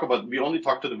 you talk about, we only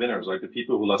talk to the winners, right? The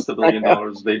people who lost $1 billion,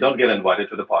 they don't get invited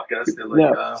to the podcast. They're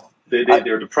like, no.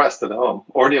 They're depressed at home,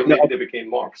 or maybe they became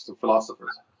monks, the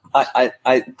philosophers.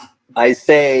 I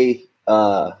say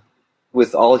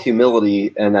with all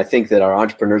humility, and I think that our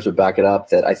entrepreneurs would back it up,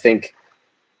 that I think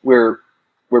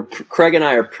Craig and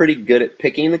I are pretty good at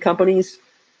picking the companies,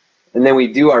 and then we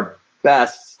do our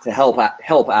best to help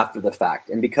after the fact.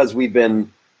 And because we've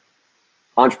been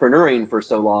entrepreneuring for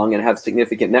so long and have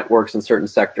significant networks in certain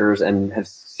sectors and have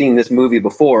seen this movie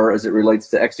before as it relates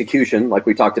to execution, like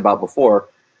we talked about before,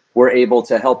 we're able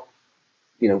to help,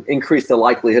 increase the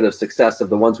likelihood of success of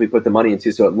the ones we put the money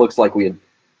into. So it looks like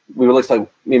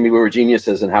maybe we were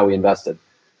geniuses in how we invested.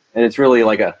 And it's really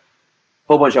like a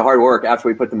whole bunch of hard work after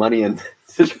we put the money in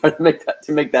to try to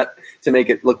make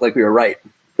it look like we were right.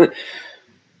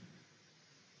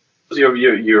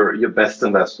 Your best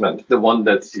investment, the one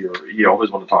that you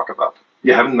always want to talk about.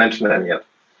 You haven't mentioned any yet.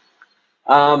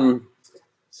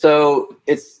 So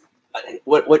it's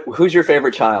who's your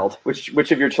favorite child?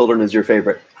 Which of your children is your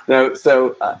favorite? No,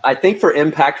 so I think for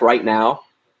impact right now,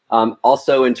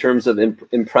 also in terms of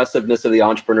impressiveness of the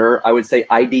entrepreneur, I would say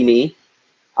ID.me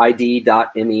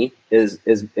is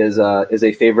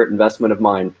a favorite investment of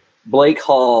mine. Blake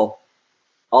Hall,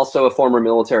 also a former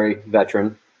military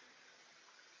veteran,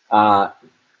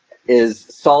 is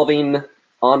solving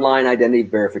online identity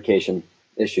verification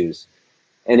issues.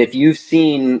 And if you've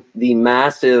seen the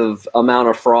massive amount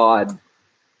of fraud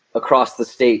across the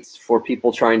states for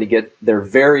people trying to get their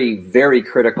very, very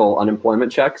critical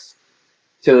unemployment checks,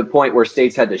 to the point where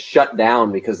states had to shut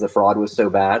down because the fraud was so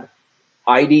bad,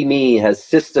 ID.me has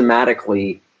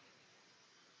systematically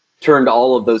turned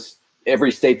all of those,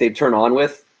 every state they turn on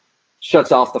with,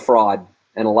 shuts off the fraud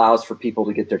and allows for people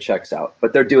to get their checks out.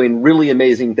 But they're doing really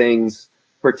amazing things,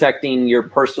 protecting your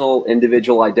personal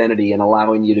individual identity and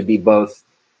allowing you to be both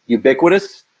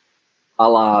ubiquitous, a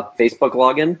la Facebook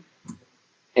login,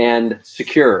 and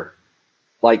secure.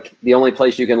 Like the only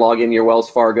place you can log in your Wells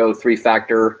Fargo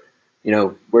 3-factor,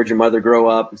 where'd your mother grow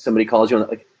up? If somebody calls you on,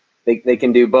 like they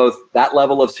can do both that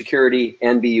level of security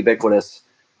and be ubiquitous.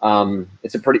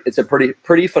 It's a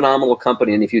pretty phenomenal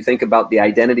company. And if you think about the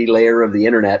identity layer of the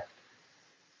internet,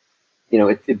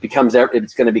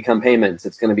 it's going to become payments.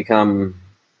 It's going to become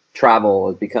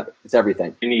travel. It's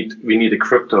everything. We need a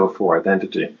crypto for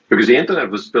identity, because the internet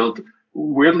was built,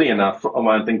 weirdly enough,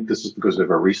 I think this is because they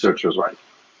were researchers, right?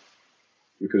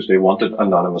 Because they wanted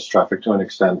anonymous traffic to an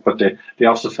extent, but they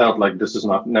also felt like this is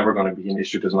never going to be an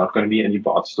issue. There's not going to be any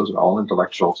bots. Those are all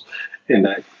intellectuals. In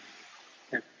that,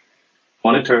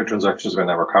 monetary transactions were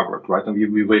never covered, right? And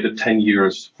we waited 10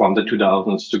 years from the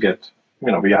 2000s to get, we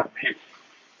had to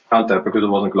count that because it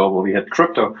wasn't global. We had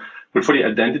crypto, but for the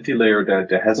identity layer,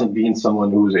 there hasn't been someone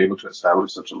who was able to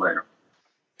establish such a layer.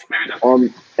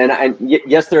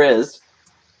 Yes, there is.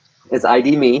 It's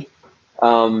ID.me,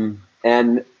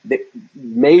 and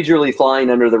majorly flying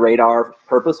under the radar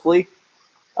purposefully.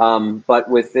 But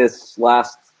with this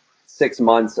last 6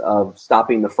 months of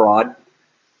stopping the fraud,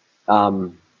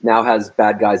 now has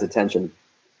bad guys' attention.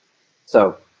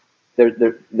 So,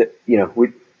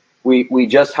 we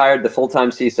just hired the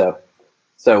full-time CISO,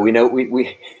 so we know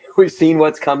we've seen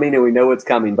what's coming and we know what's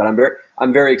coming. But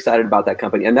I'm very excited about that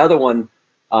company. Another one,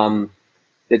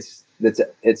 it's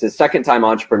a second-time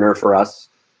entrepreneur for us,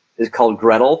 is called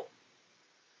Gretel,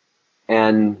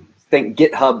 and think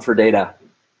GitHub for data.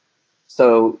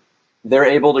 So they're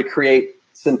able to create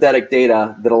synthetic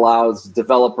data that allows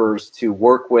developers to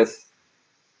work with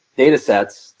data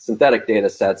sets, synthetic data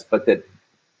sets, but that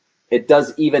it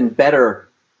does even better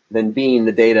than being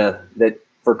the data that,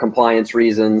 for compliance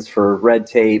reasons, for red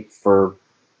tape, for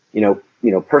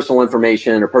personal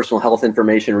information or personal health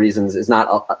information reasons, is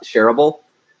not shareable.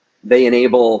 They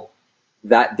enable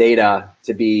that data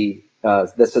to be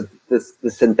the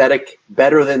synthetic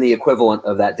better than the equivalent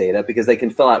of that data, because they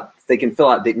can fill out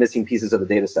missing pieces of the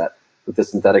data set with the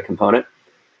synthetic component,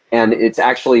 and it's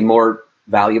actually more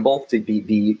valuable to be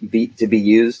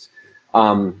used.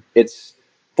 It's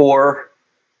for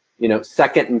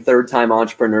second and third time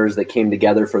entrepreneurs that came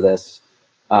together for this.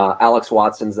 Alex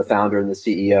Watson's the founder and the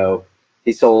CEO.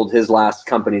 He sold his last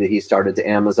company that he started to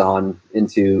Amazon and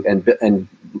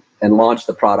launched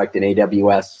the product in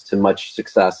AWS to much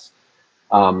success.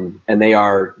 And they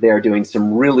are doing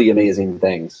some really amazing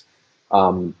things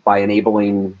by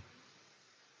enabling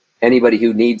anybody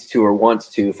who needs to or wants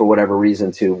to, for whatever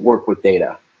reason, to work with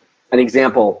data. an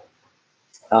example,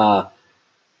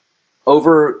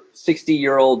 over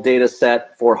 60-year-old data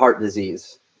set for heart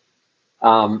disease.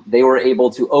 They were able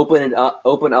to open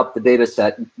up the data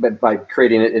set by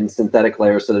creating it in synthetic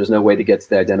layers, so there's no way to get to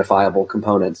the identifiable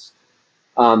components.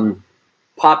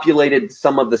 Populated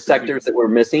some of the sectors that were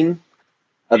missing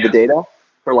of the data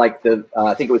for like the,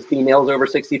 I think it was females over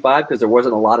 65, because there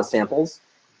wasn't a lot of samples.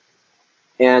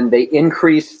 And they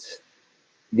increased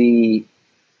the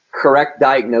correct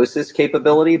diagnosis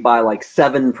capability by like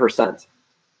 7%.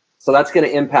 So that's going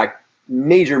to impact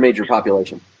major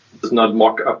population. This is not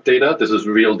mock-up data. This is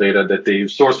real data that they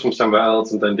sourced from somewhere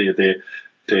else, and then they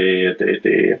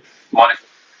modify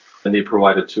and they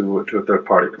provide it to a third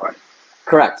party, right?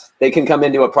 Correct. They can come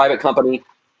into a private company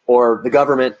or the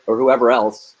government or whoever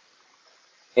else,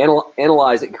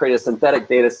 analyze it, create a synthetic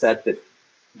data set that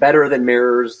better than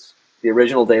mirrors the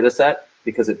original data set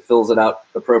because it fills it out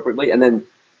appropriately, and then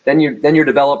your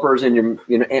developers and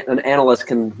an analyst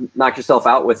can knock yourself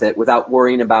out with it without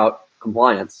worrying about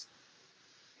compliance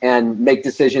and make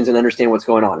decisions and understand what's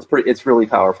going on. It's really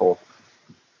powerful.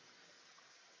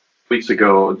 Weeks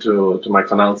ago to Mike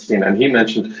Connellstein, and he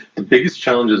mentioned the biggest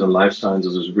challenges in life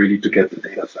sciences is really to get the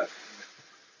data set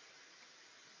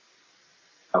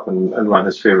up and run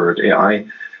his favorite AI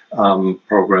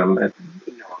program at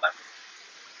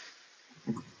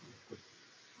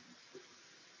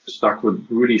stuck with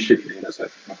really shitty data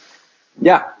set.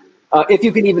 Yeah, if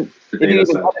you even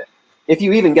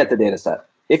get the data set,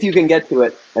 if you can get to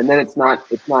it, and then it's not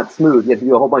smooth. You have to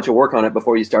do a whole bunch of work on it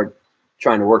before you start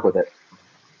trying to work with it.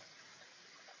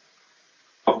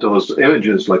 Of those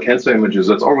images, like cancer images,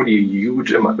 that's already a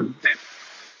huge amount of data.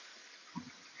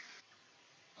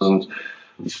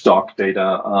 Stock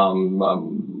data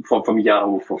from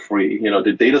Yahoo for free. You know,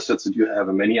 the data sets that you have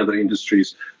in many other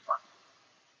industries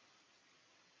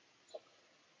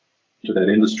to that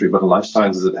industry, but in life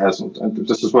sciences it hasn't. And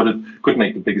this is what it could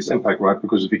make the biggest impact, right?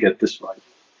 Because if we get this right,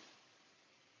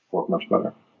 work much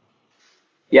better.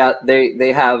 Yeah,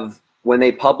 they have, when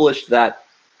they published that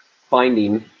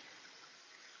finding,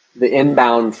 the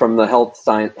inbound from the health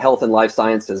and life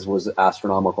sciences was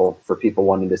astronomical for people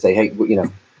wanting to say, hey, you know,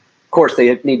 of course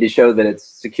they need to show that it's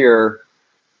secure,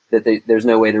 that there's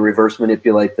no way to reverse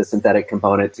manipulate the synthetic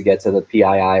component to get to the PII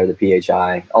or the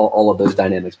PHI, all of those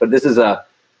dynamics. But this is a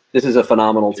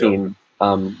phenomenal team.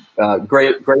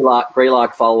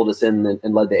 Greylock followed us in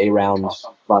and led the A round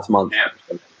last month. Yeah.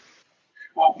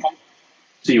 Well,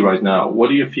 see right now, what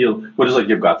do you feel? What is like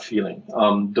your gut feeling?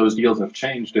 Those deals have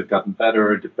changed. They've gotten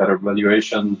better. They've better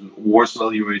valuations, worse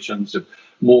valuations,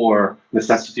 more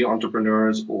necessity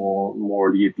entrepreneurs, or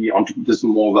more this is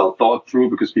more well thought through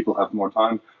because people have more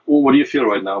time. Well, what do you feel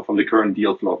right now from the current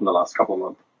deal flow from the last couple of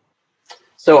months?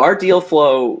 So our deal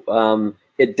flow,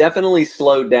 it definitely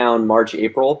slowed down March,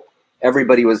 April.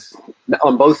 Everybody was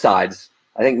on both sides.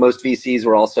 I think most VCs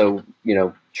were also, you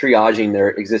know, triaging their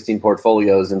existing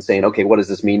portfolios and saying, okay, what does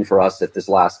this mean for us if this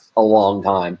lasts a long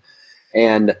time?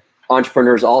 And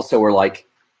entrepreneurs also were like,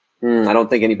 I don't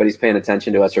think anybody's paying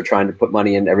attention to us or trying to put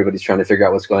money in. Everybody's trying to figure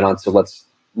out what's going on, so let's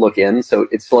look in. So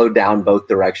it slowed down both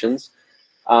directions.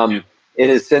 It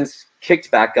has since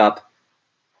kicked back up.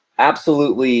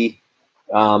 Absolutely.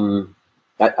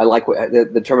 I like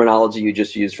the terminology you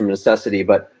just used from necessity,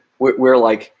 but we're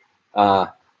like,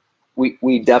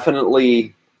 we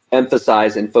definitely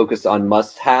emphasize and focus on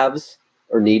must-haves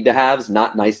or need-to-haves,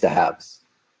 not nice-to-haves,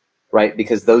 right?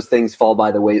 Because those things fall by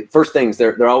the way. First things,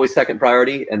 they're always second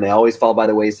priority, and they always fall by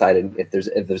the wayside. And if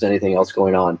there's anything else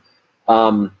going on,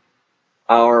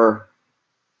 our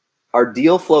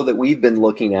deal flow that we've been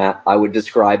looking at, I would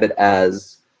describe it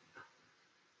as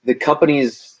the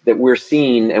companies that we're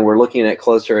seeing and we're looking at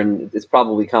closer, and it's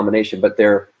probably a combination, but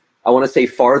they're, I want to say,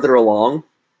 farther along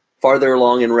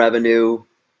in revenue,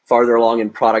 farther along in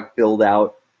product build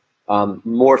out,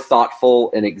 more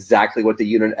thoughtful in exactly what the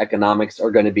unit economics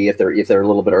are going to be if they're a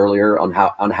little bit earlier on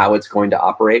how it's going to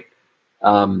operate,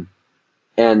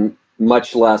 and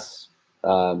much less,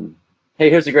 hey,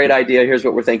 here's a great idea, here's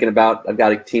what we're thinking about, I've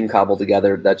got a team cobbled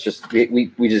together. That's just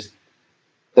we just,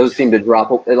 those seem to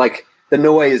drop, like the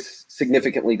noise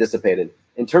significantly dissipated.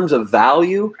 In terms of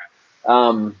value,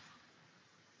 I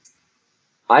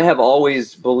have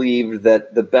always believed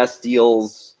that the best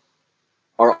deals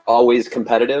are always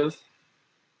competitive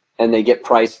and they get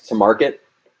priced to market.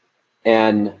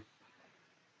 And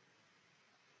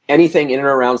anything in and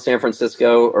around San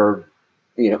Francisco or,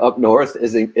 you know, up north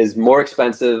is more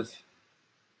expensive.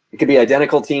 It could be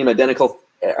identical team, identical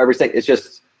everything. It's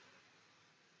just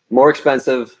more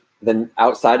expensive than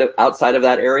outside of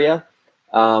that area.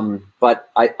 But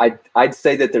I'd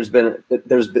say that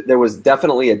there was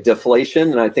definitely a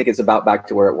deflation, and I think it's about back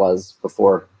to where it was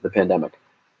before the pandemic.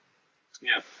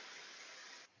 Yeah.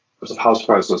 Because of house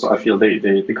prices, I feel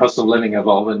the cost of living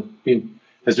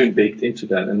has been baked into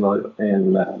that, and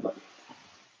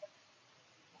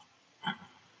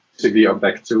basically are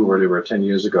back to where they were 10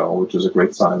 years ago, which is a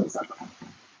great sign of that.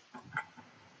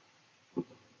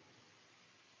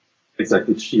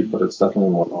 Exactly cheap, but it's definitely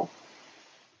more low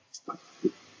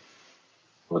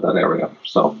for that area.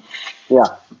 So,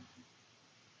 yeah.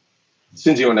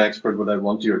 Since you're an expert, what I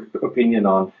want your opinion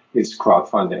on is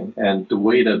crowdfunding and the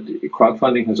way that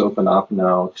crowdfunding has opened up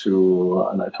now to,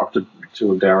 and I talked to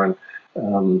Darren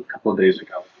a couple of days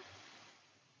ago.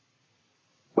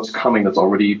 What's coming that's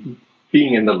already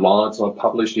being in the law, it's not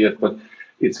published yet, but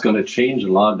it's going to change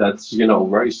a lot. That's,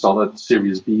 very solid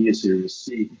Series B, Series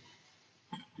C.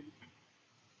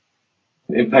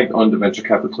 Impact on the venture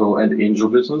capital and angel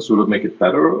business, will it make it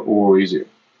better or easier?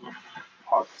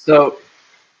 So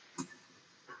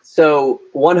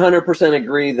 100%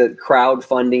 agree that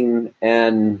crowdfunding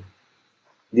and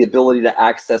the ability to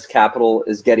access capital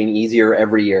is getting easier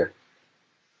every year.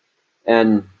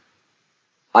 And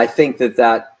I think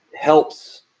that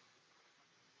helps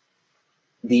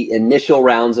the initial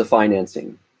rounds of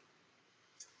financing.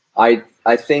 I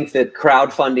think that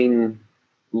crowdfunding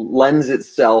lends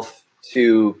itself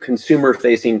to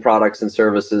consumer-facing products and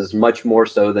services much more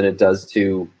so than it does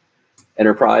to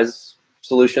enterprise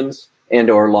solutions and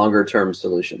or longer-term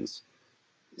solutions.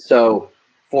 So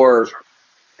for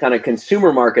kind of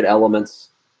consumer market elements,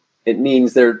 it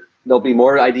means there'll be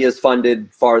more ideas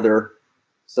funded farther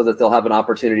so that they'll have an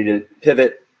opportunity to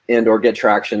pivot and or get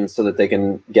traction so that they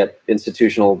can get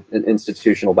institutional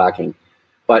backing.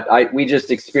 But we just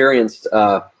experienced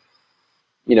a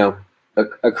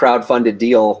crowd-funded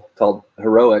deal called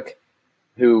Heroic,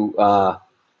 who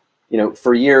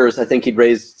for years, I think he'd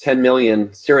raised 10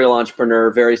 million, serial entrepreneur,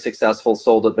 very successful,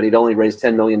 sold it, but he'd only raised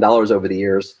 $10 million over the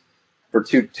years for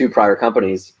two prior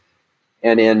companies.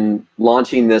 And in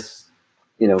launching this,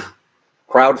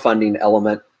 crowdfunding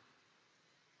element,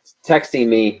 texting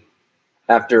me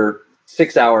after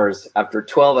 6 hours, after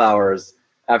 12 hours,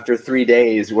 after 3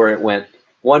 days, where it went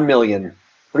 1 million,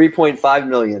 3.5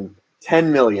 million,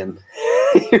 10 million.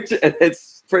 And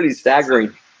it's pretty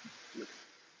staggering.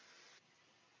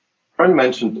 Friend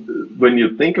mentioned, when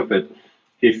you think of it,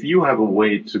 if you have a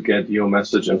way to get your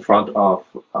message in front of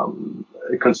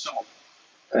a consumer,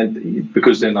 and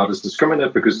because they're not as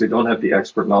discriminate, because they don't have the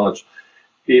expert knowledge,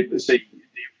 if say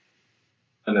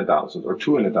 100,000 or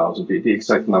 200,000, the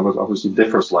exact numbers obviously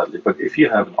differ slightly. But if you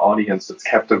have an audience that's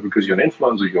captive because you're an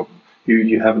influencer,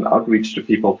 you have an outreach to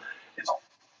people,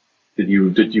 did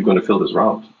you going to fill this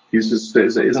round?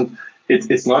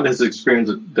 It's not his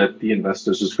experience that the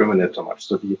investors discriminate so much.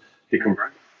 So the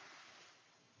convert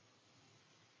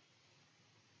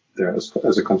there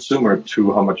as a consumer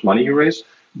to how much money you raise,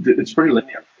 it's pretty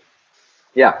linear.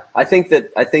 Yeah, I think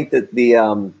that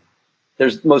the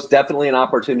there's most definitely an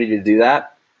opportunity to do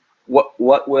that.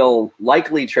 What will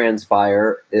likely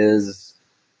transpire is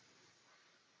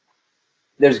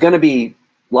there's going to be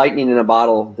lightning in a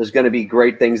bottle. There's going to be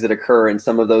great things that occur, and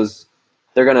some of those,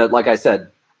 they're going to, like I said,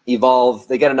 evolve.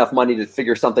 They get enough money to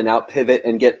figure something out, pivot,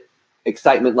 and get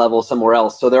excitement level somewhere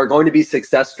else. So there are going to be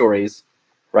success stories,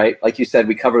 right? Like you said,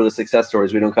 we cover the success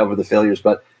stories. We don't cover the failures,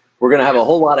 but we're going to have a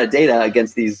whole lot of data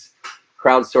against these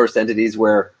crowdsourced entities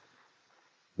where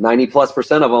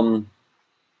 90+% of them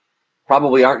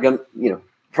probably aren't going to,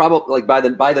 probably like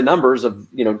by the numbers of,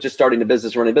 just starting a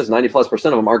business, running a business, 90+% of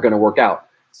them aren't going to work out.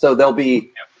 So there'll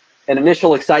be an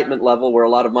initial excitement level where a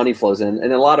lot of money flows in,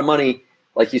 and a lot of money,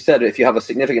 like you said, if you have a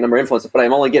significant number of influencers, but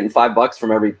I'm only getting $5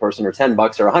 from every person, or $10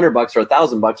 or $100 or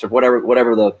 $1,000 or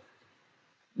whatever the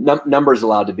number's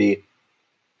allowed to be.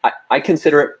 I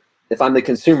consider it, if I'm the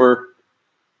consumer,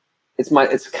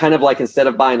 it's kind of like, instead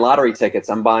of buying lottery tickets,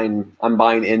 I'm buying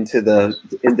into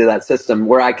that system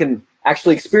where I can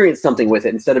actually experience something with it,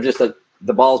 instead of just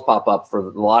the balls pop up for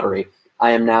the lottery.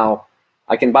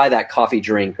 I can buy that coffee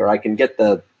drink, or I can get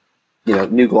the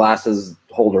new glasses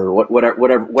holder,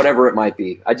 whatever it might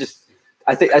be.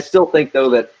 I still think though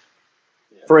that,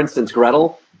 for instance,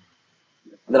 Gretel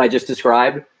that I just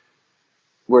described,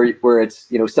 where it's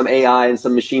some AI and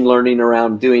some machine learning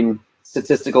around doing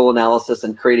statistical analysis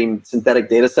and creating synthetic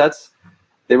data sets,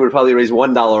 they would probably raise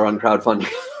 $1 on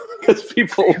crowdfunding because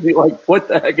people will be like, what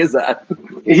the heck is that?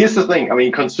 Here's the thing. I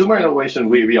mean, consumer innovation,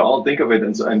 we all think of it,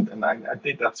 and I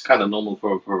think that's kind of normal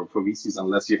for VCs,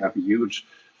 unless you have a huge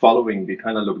following. We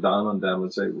kind of look down on them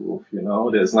and say, well,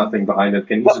 there's nothing behind it,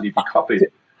 can easily be copied.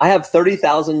 I have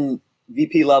 30,000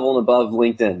 VP level and above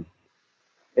LinkedIn.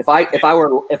 If I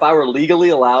were legally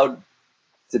allowed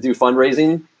to do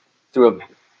fundraising through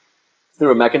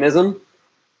a mechanism,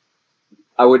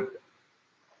 I would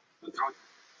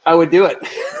do it.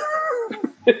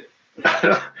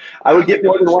 I would get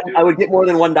more than one. I would get more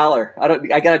than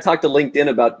 $1. I got to talk to LinkedIn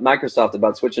about Microsoft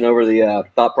about switching over the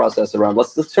thought process around.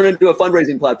 Let's turn it into a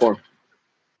fundraising platform.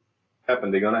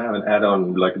 Happen. They're going to have an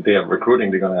add-on, like they have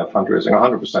recruiting. They're going to have fundraising.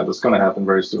 100%. It's going to happen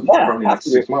very soon. Yeah, probably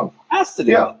next 6 months. Has to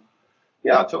do. Yeah.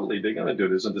 Yeah, totally. They're going to do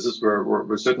this, and this is where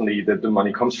we're certainly the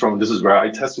money comes from. This is where I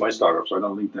test my startups. Right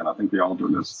on LinkedIn. I think we all do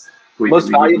this. Most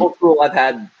valuable tool I've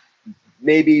had,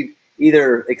 maybe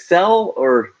either Excel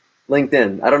or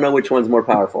LinkedIn. I don't know which one's more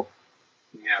powerful.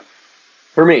 Yeah.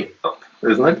 For me.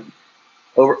 Isn't it?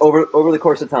 Over the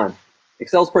course of time.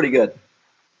 Excel's pretty good.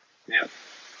 Yeah.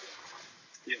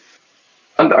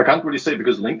 And I can't really say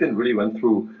because LinkedIn really went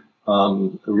through a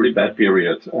really bad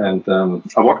period. And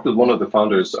I worked with one of the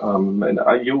founders, and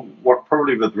you worked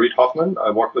probably with Reid Hoffman. I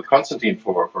worked with Konstantin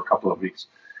for a couple of weeks,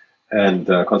 and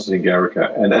Konstantin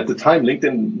Garika. And at the time,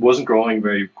 LinkedIn wasn't growing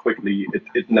very quickly.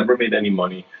 It never made any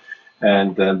money.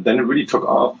 And then it really took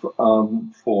off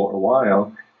for a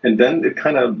while. And then it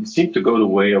kind of seemed to go the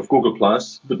way of Google+.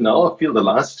 But now I feel the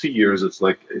last 2 years, it's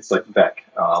like back.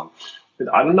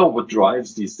 I don't know what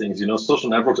drives these things. You know, social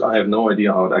networks, I have no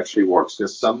idea how it actually works.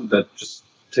 There's some that just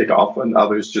take off and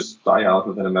others just die out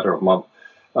within a matter of months.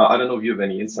 I don't know if you have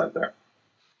any insight there.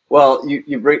 Well,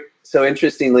 you bring, so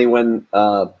interestingly, when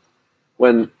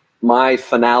my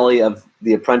finale of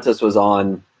The Apprentice was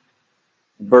on,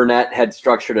 Burnett had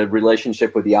structured a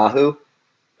relationship with Yahoo,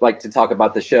 like to talk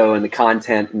about the show and the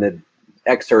content and the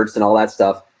excerpts and all that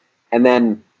stuff. And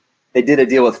then they did a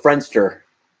deal with Friendster.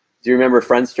 Do you remember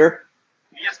Friendster?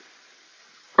 Yes,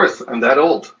 of course. I'm that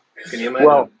old. Can you imagine?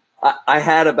 Well, I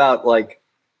had about like,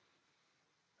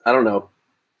 I don't know,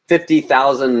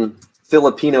 50,000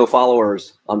 Filipino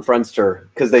followers on Friendster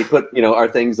because they put, you know, our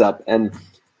things up. And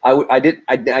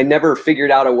I never figured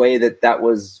out a way that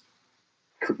was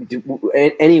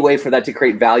any way for that to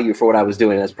create value for what I was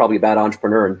doing. I was probably a bad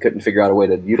entrepreneur and couldn't figure out a way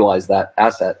to utilize that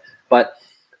asset. But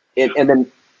and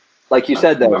then, like you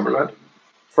said, though,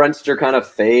 Friendster kind of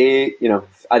fade. You know,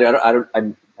 I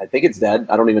think it's dead.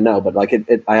 I don't even know, but like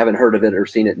I haven't heard of it or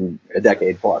seen it in a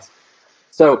decade plus.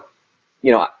 So,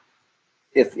 you know,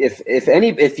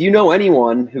 if you know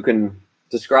anyone who can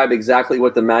describe exactly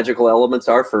what the magical elements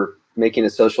are for making a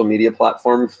social media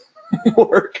platform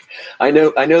work, I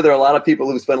know there are a lot of people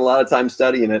who spend a lot of time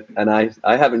studying it, and I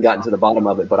haven't gotten to the bottom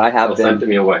of it, but I have been. Send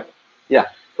me away. Yeah,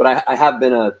 but I have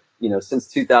been since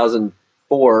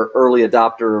 2004 early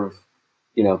adopter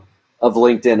of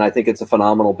LinkedIn. I think it's a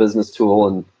phenomenal business tool,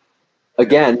 and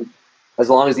again, as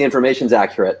long as the information's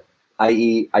accurate,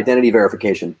 i.e. identity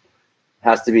verification,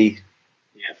 has to be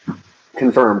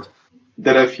confirmed.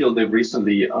 That I feel they've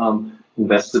recently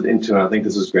invested into, and I think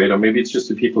this is great, or maybe it's just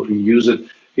the people who use it,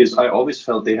 is I always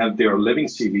felt they have their living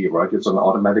CV, right? It's an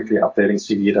automatically updating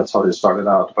CV. That's how they started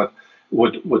out. But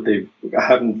what they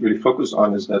haven't really focused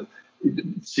on is that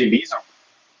CVs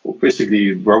are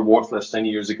basically were worthless 10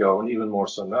 years ago, and even more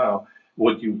so now.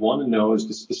 What you want to know is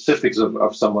the specifics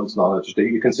of someone's knowledge.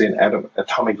 You can say an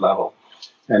atomic level.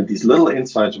 And these little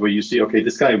insights where you see, okay,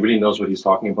 this guy really knows what he's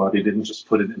talking about. He didn't just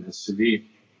put it in his CV.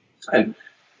 And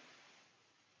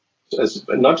as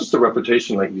not just a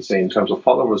reputation, like you say, in terms of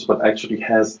followers, but actually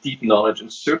has deep knowledge in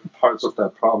certain parts of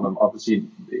that problem. Obviously,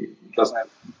 it doesn't have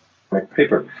like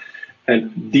paper.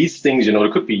 And these things, you know,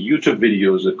 it could be YouTube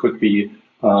videos, it could be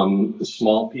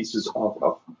small pieces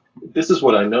of this is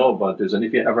what I know about this. And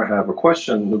if you ever have a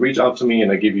question, reach out to me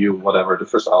and I give you whatever, the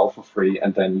first hour for free,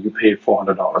 and then you pay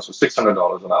 $400 or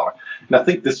 $600 an hour. And I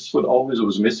think this is what always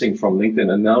was missing from LinkedIn.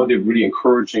 And now they're really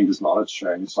encouraging this knowledge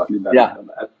sharing slightly better than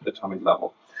at the atomic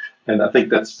level. And I think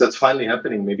that's finally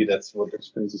happening. Maybe that's what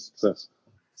explains the success.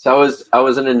 So I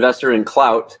was an investor in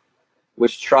Clout,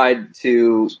 which tried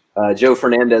to Joe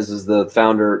Fernandez is the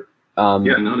founder.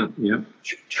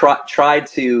 Tried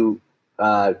to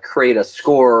create a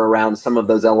score around some of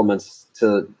those elements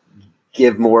to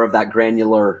give more of that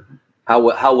granular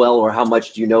how well or how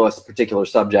much do you know a particular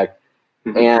subject.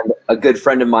 Mm-hmm. And a good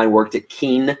friend of mine worked at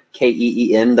Keen,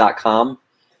 KEEN.com,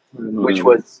 which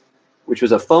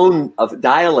was a phone of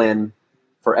dial-in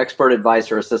for expert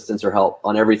advice or assistance or help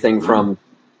on everything from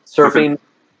surfing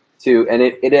to, and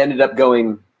it ended up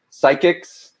going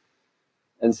psychics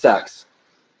and sex.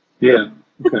 Yeah.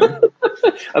 Okay.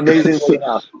 Amazingly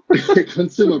enough.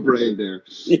 Consumer brain there.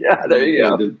 Yeah, there you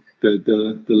go.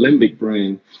 The limbic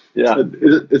brain. Yeah.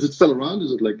 Is it still around?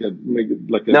 Is it like a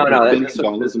no, $1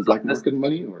 billion in black market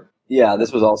money, or? Yeah,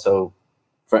 this was also,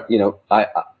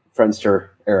 Friendster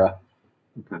era.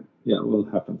 Okay. Yeah, well,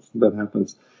 it happens. That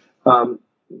happens. Um,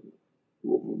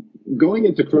 Going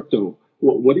into crypto,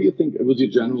 what do you think was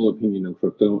your general opinion on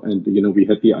crypto? And, we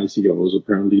had the ICOs.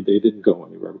 Apparently, they didn't go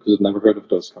anywhere because I've never heard of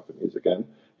those companies again.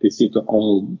 They seem to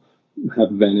all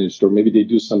have vanished, or maybe they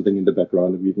do something in the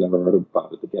background and we've never heard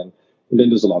about it again. And then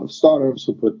there's a lot of startups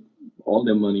who put all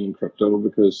their money in crypto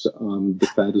because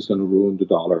the Fed is going to ruin the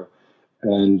dollar.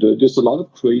 And there's a lot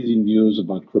of crazy news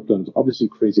about crypto, and obviously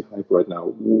crazy hype right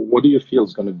now. What do you feel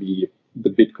is going to be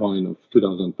the Bitcoin of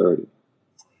 2030?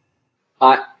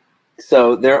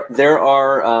 So there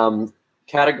are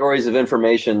categories of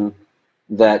information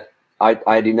that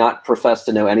I do not profess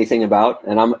to know anything about,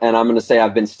 and I'm going to say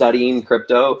I've been studying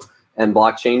crypto and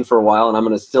blockchain for a while, and I'm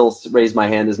going to still raise my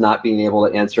hand as not being able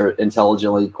to answer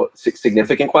intelligently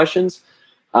significant questions.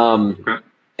 Okay.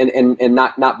 And I'm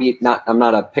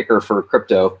not a picker for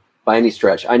crypto by any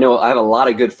stretch. I know I have a lot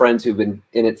of good friends who've been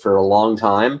in it for a long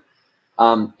time,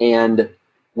 and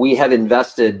we have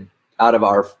invested out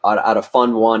of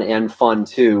Fund 1 and Fund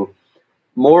 2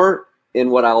 more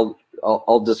in what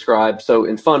I'll describe. So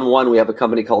in Fund 1 we have a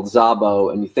company called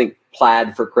Szabo, and you think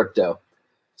Plaid for crypto.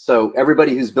 So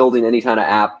everybody who's building any kind of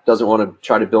app doesn't want to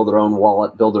try to build their own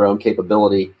wallet, build their own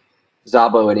capability.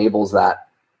 Szabo enables that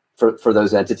for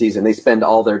those entities, and they spend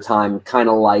all their time kind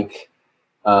of like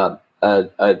a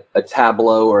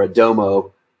Tableau or a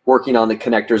Domo working on the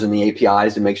connectors and the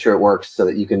APIs to make sure it works so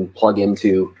that you can plug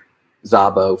into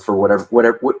Szabo for whatever,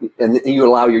 and you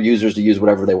allow your users to use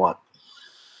whatever they want.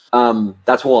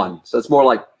 That's one. So it's more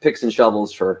like picks and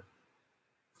shovels for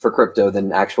crypto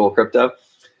than actual crypto.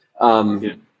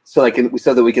 So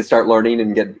that we could start learning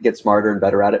and get smarter and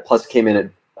better at it. Plus, came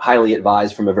in highly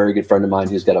advised from a very good friend of mine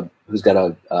who's got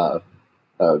a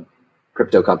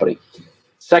crypto company.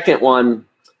 Second one,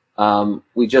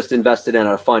 we just invested in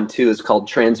a fund 2. It's called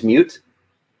Transmute,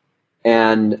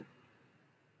 and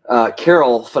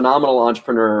Carol, phenomenal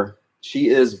entrepreneur, she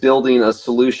is building a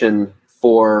solution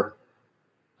for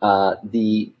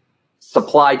the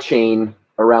supply chain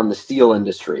around the steel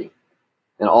industry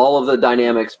and all of the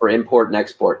dynamics for import and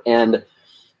export. And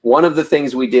one of the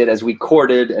things we did as we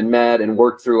courted and met and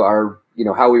worked through our,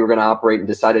 how we were going to operate and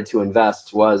decided to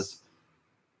invest was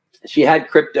she had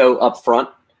crypto up front,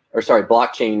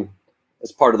 blockchain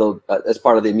as part of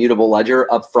the immutable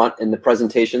ledger up front in the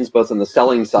presentations, both on the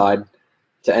selling side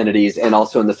to entities and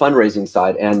also in the fundraising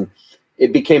side. And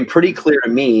it became pretty clear to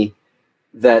me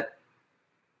that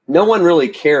no one really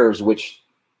cares which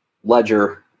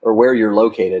ledger or where you're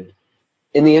located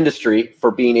in the industry for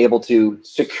being able to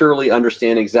securely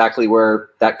understand exactly where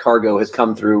that cargo has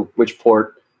come through, which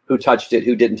port, who touched it,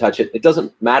 who didn't touch it. It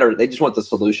doesn't matter. They just want the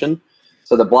solution.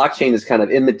 So the blockchain is kind of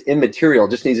immaterial.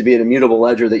 It just needs to be an immutable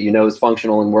ledger that is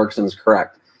functional and works and is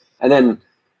correct. And then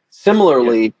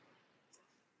similarly,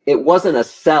 it wasn't a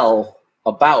sell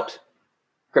about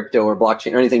crypto or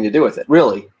blockchain or anything to do with it.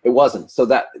 Really, it wasn't. So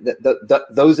that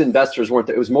those investors weren't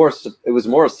there. It was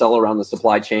more a sell around the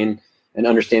supply chain and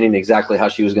understanding exactly how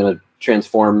she was going to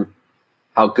transform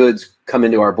how goods come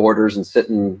into our borders and sit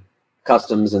in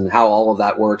customs and how all of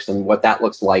that works and what that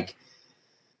looks like,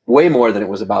 way more than it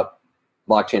was about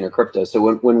blockchain or crypto.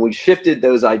 So when we shifted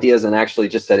those ideas and actually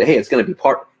just said, hey, it's going to be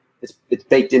it's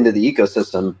baked into the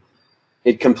ecosystem,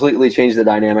 it completely changed the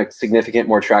dynamic, significant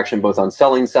more traction both on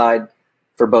selling side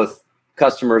for both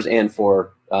customers and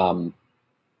for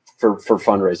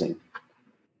fundraising.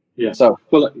 Yeah. So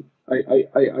well,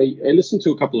 I listened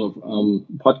to a couple of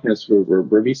podcasts where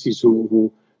VCs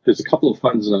who there's a couple of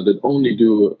funds now that only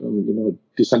do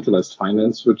decentralized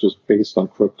finance, which is based on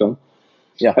crypto.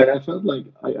 Yeah. And I felt like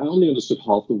I only understood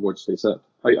half the words they said.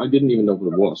 I didn't even know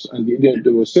what it was. And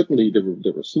they were certainly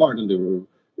they were smart, and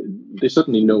they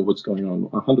certainly know what's going on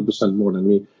 100% more than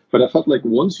me. But I felt like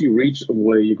once you reach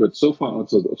where you got so far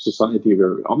outside of society,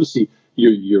 where obviously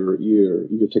your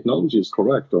technology is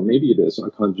correct, or maybe it is, I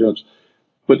can't judge.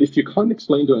 But if you can't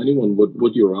explain to anyone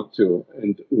what you're up to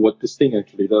and what this thing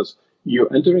actually does,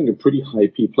 you're entering a pretty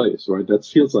hypey place, right? That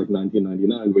feels like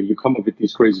 1999, where you come up with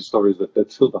these crazy stories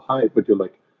that's still the hype, but you're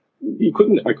like,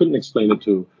 I couldn't explain it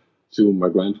to my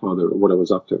grandfather what I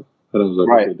was up to. And I was like,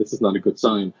 right. Okay, this is not a good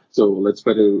sign. So let's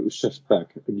better shift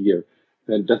back a gear.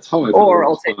 And that's how I. Or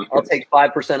I'll take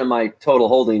 5% of my total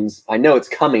holdings. I know it's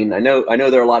coming. I know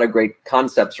there are a lot of great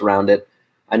concepts around it.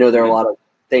 I know there are a lot of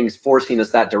things forcing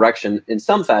us that direction in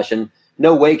some fashion.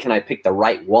 No way can I pick the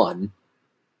right one.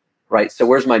 Right. So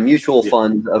where's my mutual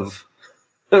fund of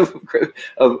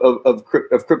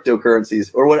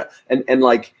cryptocurrencies or what? And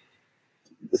like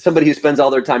somebody who spends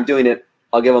all their time doing it,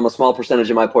 I'll give them a small percentage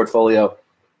of my portfolio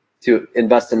to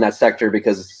invest in that sector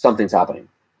because something's happening.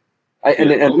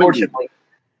 And unfortunately,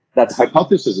 That's the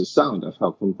hypothesis is sound,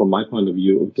 from my point of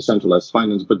view of decentralized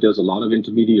finance, but there's a lot of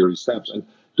intermediary steps, and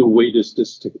the way this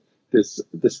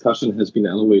discussion has been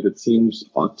elevated seems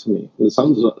odd to me. It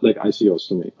sounds like ICOs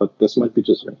to me, but this might be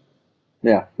just me.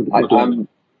 Yeah,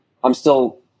 I'm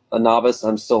still a novice.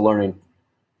 I'm still learning.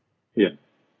 Yeah,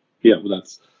 well,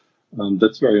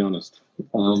 that's very honest.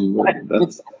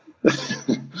 That's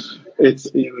it's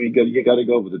you got to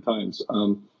go with the times.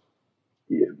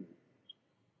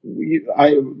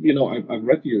 I've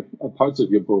read parts of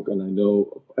your book, and I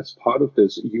know as part of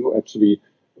this, you actually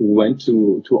went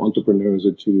to entrepreneurs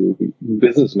or to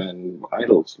businessmen,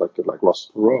 idols like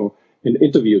Ross Perot, and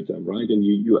interviewed them, right? And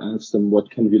you asked them,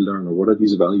 what can we learn, or what are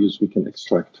these values we can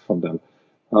extract from them?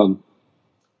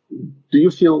 Do you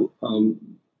feel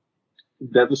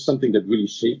that was something that really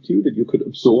shaped you, that you could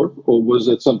absorb, or was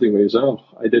it something where you said, "Oh,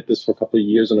 I did this for a couple of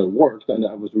years and it worked, and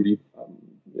I was really, I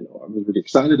was really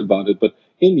excited about it, but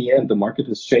in the end, the market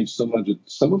has changed so much that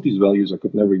some of these values I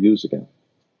could never use again"?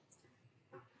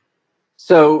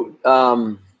 So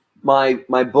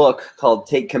my book called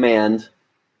Take Command,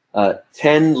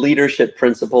 10 Leadership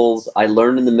Principles I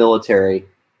Learned in the Military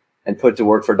and Put to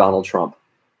Work for Donald Trump.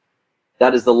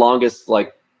 That is the longest,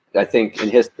 I think, in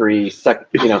history.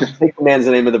 Take Command's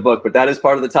the name of the book, but that is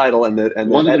part of the title. And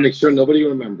wanted to make sure nobody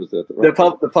remembers it. Right?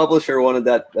 The publisher wanted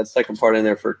that second part in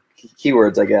there for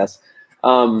keywords, I guess.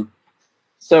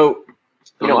 So,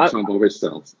 Trump always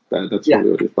sells. That's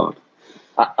really what he thought.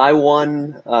 I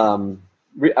won.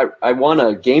 I won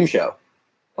a game show,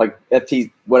 like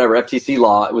FTC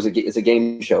Law. It's a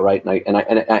game show, right?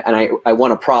 And I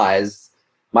won a prize.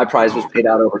 My prize was paid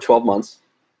out over 12 months,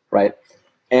 right?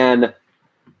 And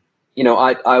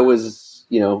I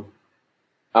wasn't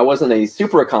a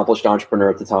super accomplished entrepreneur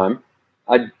at the time.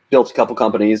 I built a couple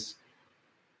companies,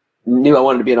 knew I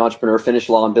wanted to be an entrepreneur, finished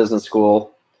law and business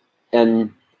school,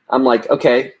 and I'm like,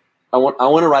 okay, I want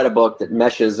to write a book that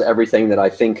meshes everything that I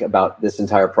think about this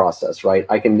entire process, right?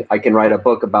 I can write a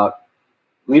book about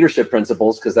leadership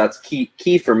principles because that's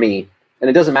key for me. And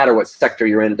it doesn't matter what sector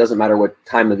you're in, it doesn't matter what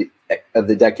time of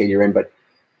the decade you're in, but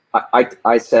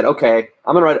I said, okay, if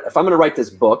I'm gonna write this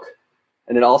book,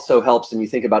 and it also helps when you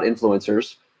think about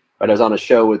influencers, right? I was on a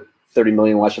show with 30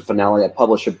 million watch the finale. I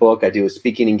publish a book. I do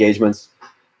speaking engagements,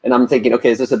 and I'm thinking,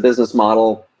 okay, is this a business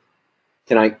model?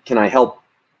 Can I help,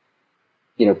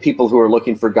 people who are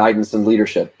looking for guidance and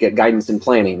leadership, get guidance in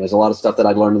planning? There's a lot of stuff that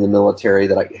I learned in the military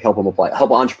that I help them apply.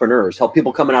 Help entrepreneurs, help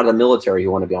people coming out of the military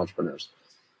who want to be entrepreneurs.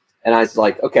 And I was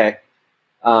like, okay.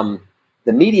 The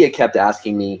media kept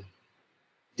asking me,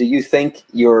 do you think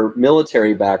your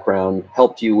military background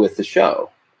helped you with the show?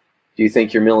 Do you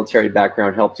think your military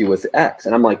background helped you with X?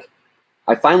 And I'm like,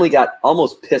 I finally got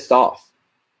almost pissed off.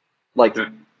 Like,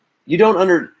 you don't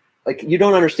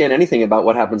understand anything about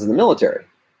what happens in the military.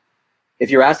 If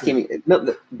you're asking me,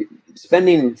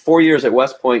 spending 4 years at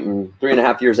West Point and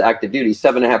 3.5 years active duty,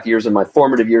 7.5 years of my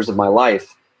formative years of my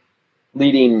life,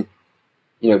 leading,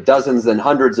 dozens and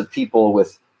hundreds of people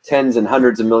with tens and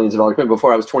hundreds of millions of dollars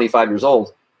before I was 25 years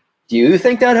old. Do you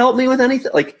think that helped me with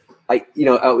anything?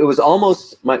 It was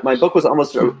almost, my book was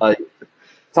almost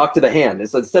talk to the hand.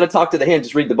 So instead of talk to the hand,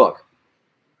 just read the book.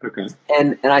 Okay.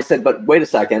 And I said, but wait a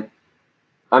second.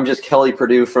 I'm just Kelly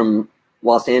Perdew from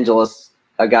Los Angeles.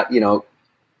 I got,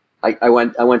 I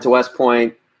went to West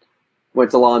Point,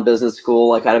 went to law and business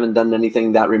school. I haven't done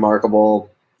anything that remarkable.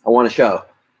 I want a show.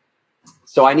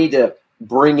 So I need to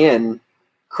bring in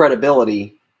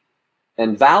credibility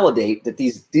and validate that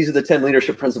these are the 10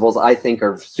 leadership principles I think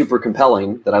are super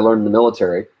compelling that I learned in the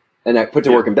military and I put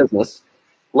to work in business.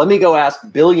 Let me go ask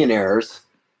billionaires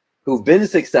who've been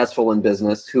successful in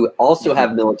business, who also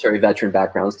have military veteran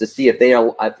backgrounds, to see if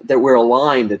that we're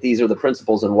aligned, that these are the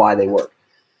principles and why they work.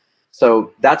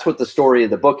 So that's what the story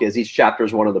of the book is. Each chapter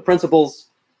is one of the principles.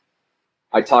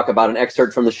 I talk about an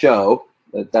excerpt from the show.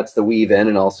 That's the weave in,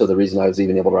 and also the reason I was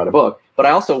even able to write a book. But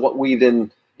I also weaved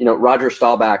in, Roger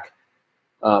Staubach,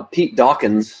 Pete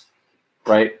Dawkins,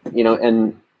 right?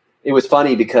 And it was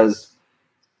funny because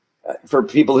for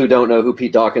people who don't know who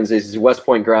Pete Dawkins is, he's a West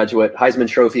Point graduate, Heisman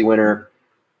Trophy winner,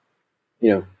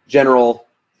 general,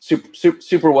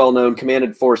 super well-known,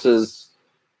 commanded forces,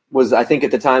 was, I think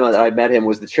at the time that I met him,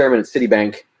 was the chairman at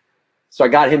Citibank. So I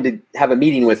got him to have a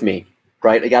meeting with me,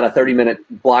 right? I got a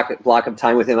 30-minute block of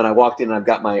time with him, and I walked in and I've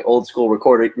got my old school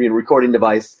recording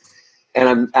device, and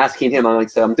I'm asking him, I'm like,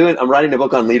 so I'm writing a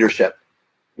book on leadership.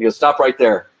 He goes, stop right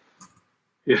there.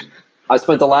 Yeah. I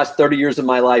spent the last 30 years of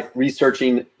my life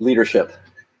researching leadership.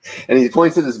 And he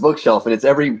points at his bookshelf, and it's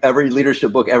every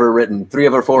leadership book ever written, 3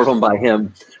 or 4 of them by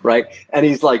him, right? And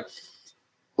he's like,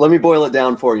 let me boil it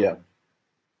down for you.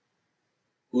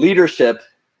 Leadership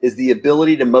is the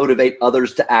ability to motivate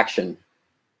others to action.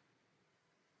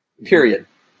 Period.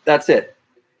 That's it.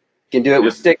 You can do it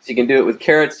with sticks, you can do it with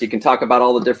carrots, you can talk about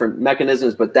all the different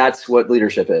mechanisms, but that's what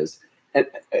leadership is. And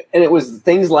it was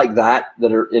things like that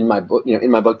that are in my book,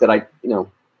 in my book that I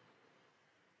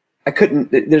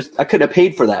couldn't have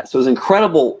paid for that. So it was an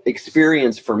incredible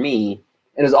experience for me.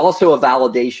 And it was also a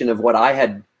validation of what I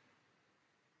had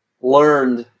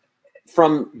learned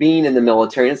from being in the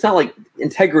military. And it's not like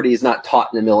integrity is not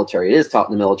taught in the military. It is taught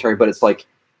in the military, but it's like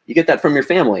you get that from your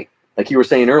family. Like you were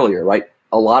saying earlier, right?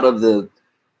 A lot of the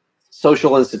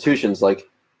social institutions, like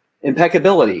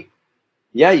impeccability.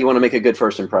 Yeah, you want to make a good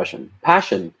first impression.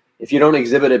 Passion. If you don't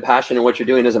exhibit a passion in what you're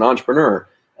doing as an entrepreneur,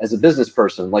 as a business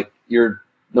person, like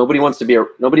nobody wants to be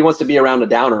around a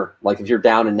downer. Like if you're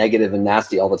down and negative and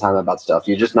nasty all the time about stuff,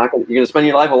 you're going to spend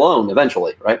your life alone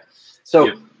eventually, right?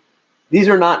 So these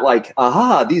are not like,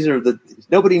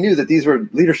 nobody knew that these were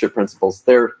leadership principles.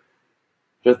 They're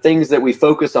things that we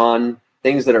focus on,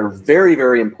 things that are very,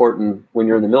 very important when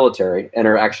you're in the military and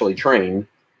are actually trained,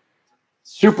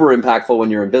 super impactful when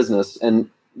you're in business, and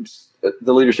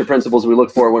the leadership principles we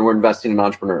look for when we're investing in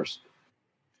entrepreneurs.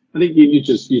 I think you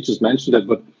just mentioned it,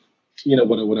 but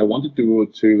what I wanted to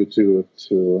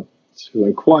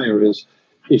inquire is,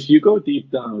 if you go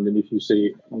deep down and if you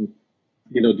say, I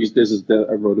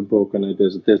wrote a book and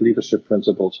there's leadership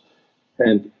principles,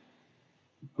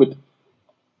 but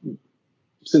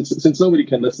since nobody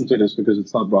can listen to this because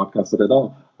it's not broadcasted at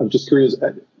all, I'm just curious.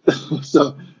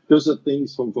 So those are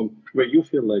things from where you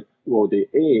feel like, well, they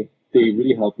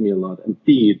really helped me a lot, and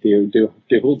B,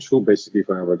 they hold true basically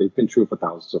forever. They've been true for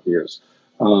thousands of years.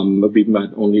 We might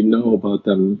only know about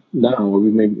them now, or we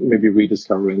may be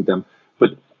rediscovering them.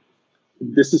 But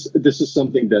this is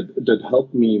something that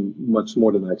helped me much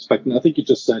more than I expected. And I think you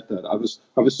just said that. I was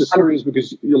just curious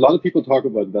because a lot of people talk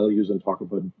about values and talk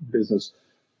about business,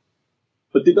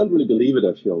 but they don't really believe it,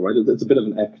 I feel, right? It's a bit of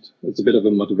an act. It's a bit of a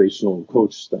motivational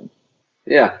coach thing.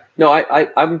 Yeah. No,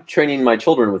 I'm training my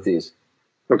children with these.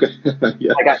 Okay.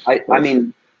 Yeah. I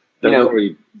mean,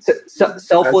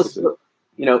 selfless,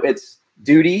 it's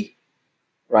duty,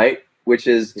 right? Which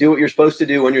is do what you're supposed to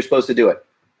do when you're supposed to do it.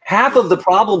 Half of the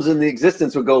problems in the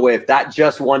existence would go away if that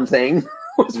just one thing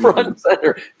was front and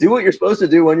center. Do what you're supposed to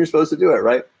do when you're supposed to do it,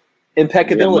 right?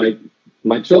 Impeccability. Yeah,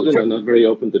 my children are not very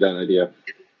open to that idea.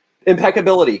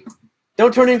 Impeccability.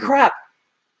 Don't turn in crap.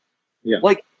 Yeah.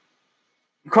 Like,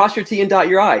 cross your T and dot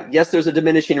your I. Yes, there's a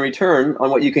diminishing return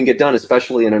on what you can get done,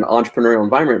 especially in an entrepreneurial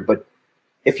environment. But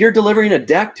if you're delivering a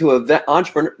deck to a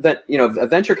entrepreneur, a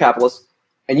venture capitalist,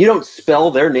 and you don't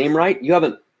spell their name right, you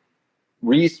haven't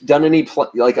done any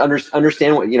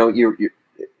understand what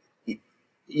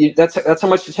that's how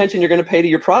much attention you're going to pay to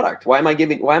your product.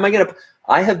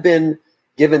 I have been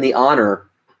given the honor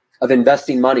of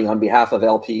investing money on behalf of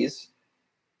LPs.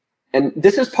 And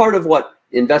this is part of what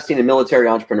investing in military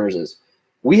entrepreneurs is.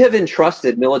 We have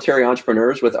entrusted military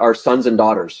entrepreneurs with our sons and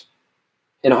daughters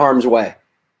in harm's way.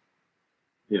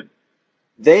 Yeah.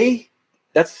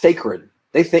 That's sacred.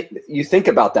 You think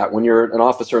about that when you're an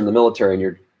officer in the military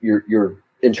and you're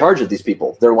in charge of these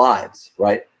people, their lives,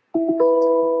 right?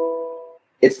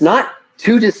 It's not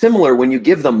too dissimilar when you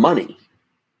give them money.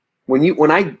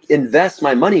 When I invest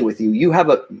my money with you,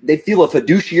 they feel a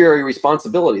fiduciary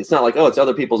responsibility. It's not like, oh, it's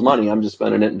other people's money, I'm just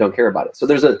spending it and don't care about it. So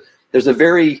there's a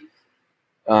very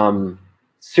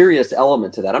serious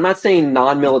element to that. I'm not saying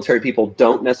non-military people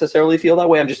don't necessarily feel that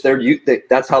way. I'm just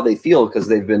that's how they feel because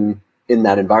they've been in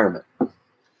that environment.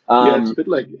 It's a bit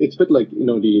like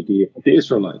the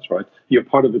Israelites, right? You're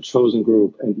part of a chosen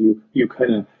group, and you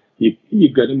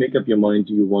got to make up your mind.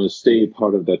 Do you want to stay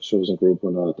part of that chosen group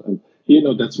or not? And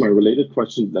that's my related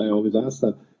question that I always ask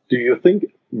that. Do you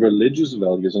think religious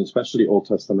values, and especially Old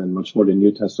Testament, much more than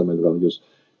New Testament values,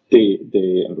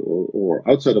 or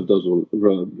outside of those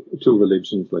two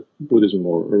religions like Buddhism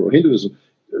or Hinduism,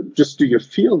 just do you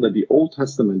feel that the Old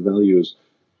Testament values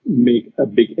make a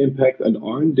big impact, and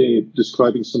aren't they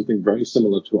describing something very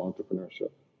similar to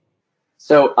entrepreneurship?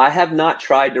 So I have not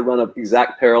tried to run an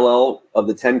exact parallel of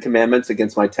the 10 commandments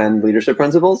against my 10 leadership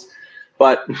principles,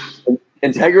 but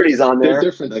integrity is on there. They're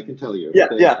different, I can tell you. Yeah,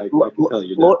 yeah. I can tell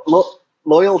you that.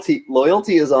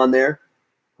 Loyalty is on there,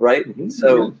 right? Mm-hmm.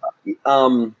 So,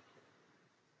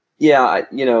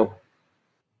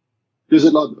 there's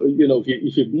a lot,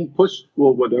 if you're being pushed,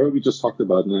 well, whatever we just talked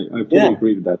about, and I fully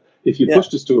agree with that. If you push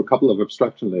this to a couple of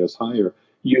abstraction layers higher,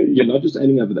 you're not just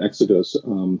ending up with Exodus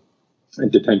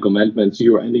and the 10 Commandments,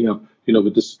 you're ending up,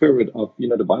 with the spirit of,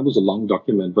 the Bible's a long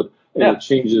document, but it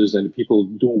changes and people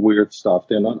do weird stuff.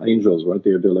 They're not angels, right?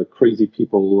 They're like crazy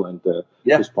people, and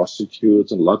there's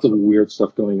prostitutes and lots of weird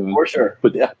stuff going on. For sure.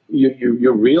 But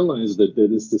you realize that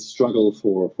there is this struggle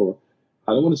for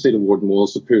I don't want to say the word moral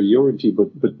superiority,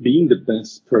 but being the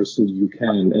best person you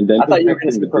can. And then I thought you were going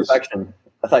to say perfection.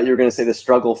 I thought you were going to say the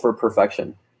struggle for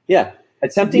perfection. Yeah.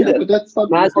 Attempting to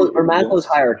Maslow's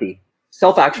hierarchy,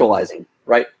 self-actualizing,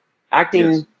 right?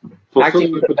 Acting,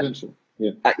 fulfilling your potential.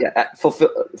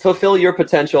 Fulfill your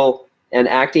potential and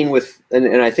acting with,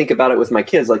 and I think about it with my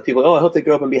kids, like people, I hope they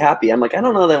grow up and be happy. I'm like, I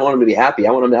don't know that I want them to be happy.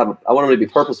 I want them to be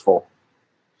purposeful.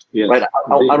 Yes. Right.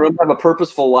 I want them to have a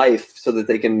purposeful life so that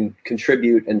they can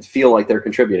contribute and feel like they're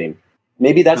contributing.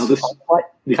 Maybe that's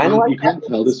you can't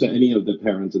tell this to any of the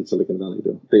parents in Silicon Valley,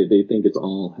 though. They think it's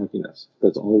all happiness.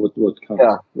 That's all what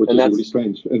counts, which is really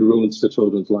strange. It ruins the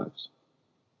children's lives.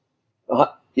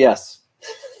 Yes.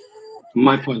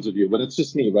 My point of view, but it's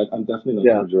just me, right? I'm definitely not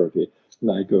the majority.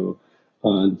 And I go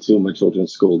to my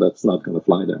children's school. That's not going to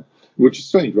fly there, which is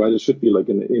strange, right? It should be like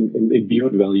an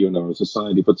imbued value in our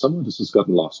society, but some of this has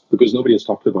gotten lost because nobody has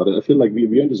talked about it. I feel like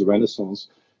we're in this renaissance.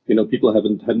 People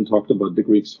hadn't talked about the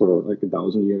Greeks for like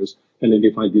 1,000 years, and then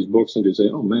they find these books and they say,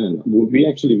 "Oh man, we're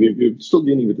still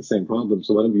dealing with the same problem.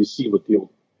 So why don't we see what the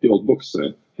old books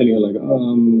say?" And you're like,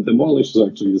 the moral issue is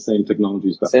actually the same. Technology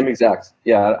is better. Same exact.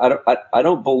 Yeah, I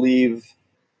don't believe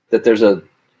that there's a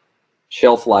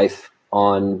shelf life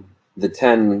on the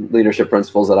 10 leadership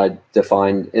principles that I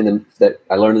defined that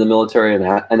I learned in the military and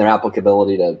their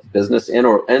applicability to business and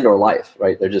or life.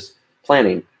 Right? They're just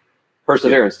planning.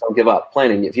 Perseverance, don't give up.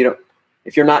 Planning. If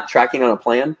you're not tracking on a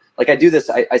plan, like I do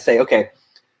this, I say, okay,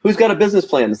 who's got a business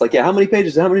plan? It's like, how many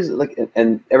pages? How many?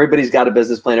 And everybody's got a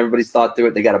business plan. Everybody's thought through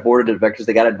it. They got a board of directors.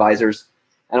 They got advisors.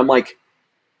 And I'm like,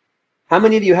 how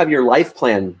many of you have your life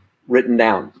plan written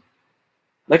down?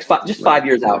 Next 5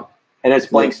 years out, and it's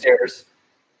blank stares,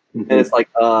 and it's like,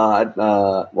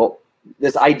 well,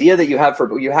 this idea that you have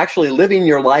you're actually living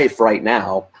your life right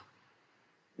now.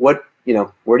 What?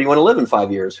 Where do you want to live in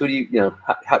 5 years? Who do you,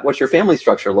 what's your family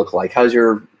structure look like? How's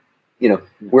your,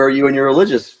 where are you in your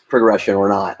religious progression or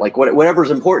not? Like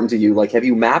whatever's important to you, like, have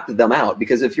you mapped them out?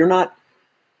 Because if you're not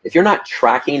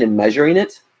tracking and measuring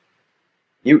it,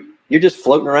 you're just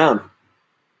floating around.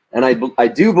 And I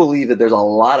do believe that there's a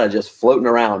lot of just floating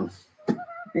around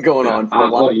going on. For a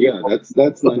lot of people. That's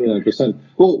 99%.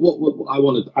 Well, I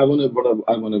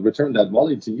want to return that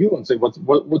volley to you and say,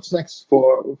 what's next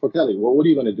for Kelly? What are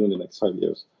you going to do in the next 5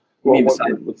 years?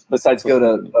 Besides go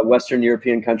to a Western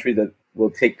European country that will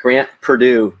take Grant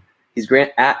Perdew. He's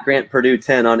at Grant Perdew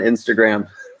 10 on Instagram.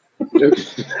 You're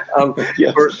going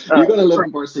to live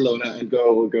in Barcelona and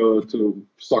go to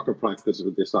soccer practice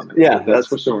with your son. Yeah, that's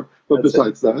for sure. But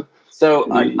besides that,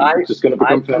 so I'm just going to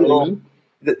become family man.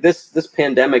 This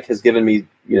pandemic has given me,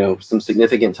 some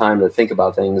significant time to think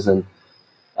about things, and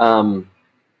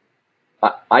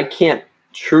I can't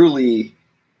truly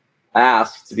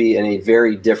ask to be in a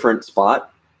very different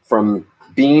spot from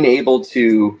being able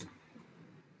to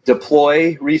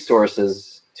deploy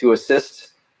resources to assist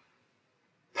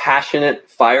passionate,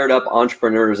 fired up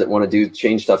entrepreneurs that want to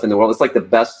change stuff in the world. It's like the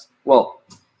best. Well,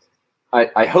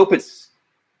 I hope it's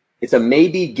a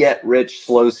maybe get rich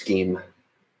slow scheme.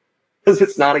 Because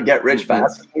it's not a get rich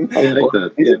fast scheme. I like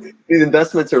that. Yeah. These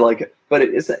investments are like, but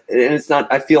it's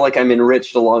not. I feel like I'm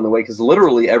enriched along the way because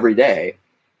literally every day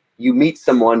you meet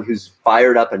someone who's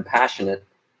fired up and passionate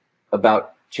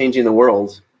about changing the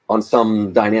world on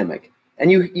some dynamic,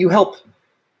 and you help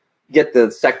get the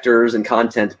sectors and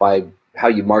content by how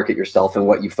you market yourself and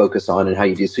what you focus on and how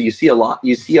you do. So you see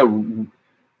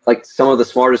like some of the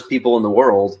smartest people in the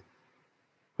world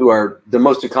who are the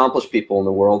most accomplished people in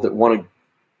the world that want to,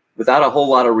 without a whole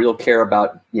lot of real care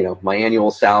about, my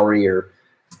annual salary or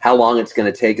how long it's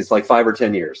going to take. It's like 5 or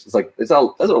 10 years. It's like, that's a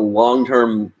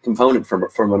long-term component from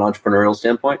an entrepreneurial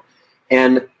standpoint.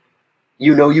 And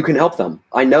you can help them.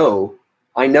 I know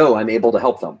I'm able to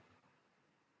help them.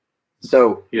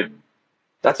 So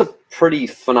that's a pretty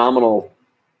phenomenal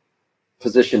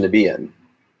position to be in.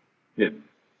 Yeah.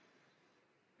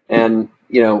 And,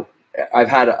 I've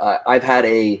had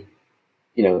a,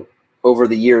 over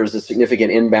the years, a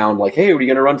significant inbound, like, hey, are you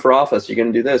going to run for office? You're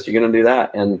going to do this, you're going to do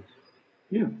that. And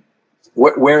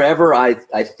wherever I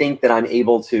think that I'm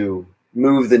able to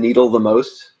move the needle the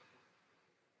most,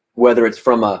 whether it's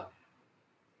from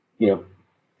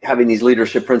having these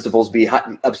leadership principles be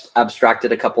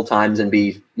abstracted a couple times and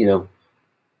be,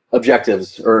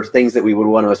 objectives or things that we would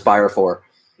want to aspire for.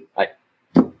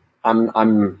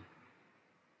 I'm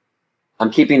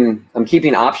keeping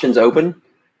options open.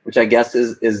 which I guess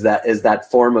is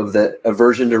that form of the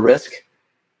aversion to risk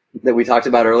that we talked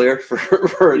about earlier.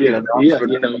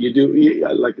 You do,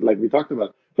 like we talked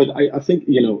about. But I think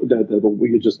that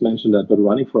we just mentioned that. But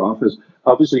running for office,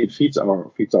 obviously, it feeds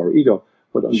our ego.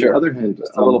 But on the other hand,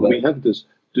 we have this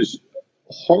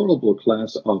horrible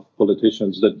class of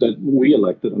politicians that we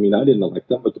elected. I mean, I didn't elect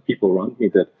them, but the people around me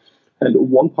did. And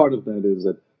one part of that is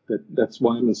that's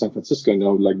why I'm in San Francisco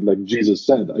now. Like Jesus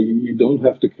said, you don't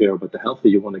have to care about the healthy,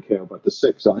 you want to care about the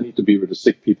sick. So I need to be where the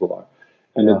sick people are.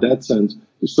 And in that sense,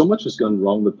 so much has gone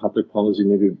wrong with public policy,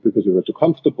 maybe because we were too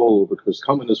comfortable or because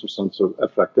communism was so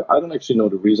effective. I don't actually know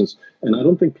the reasons. And I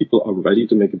don't think people are ready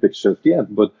to make a big shift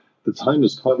yet. But the time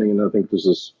is coming. And I think this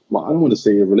is, well, I don't want to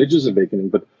say a religious awakening,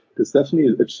 but there's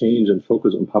definitely a change and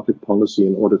focus on public policy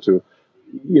in order to,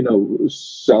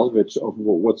 salvage of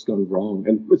what's gone wrong.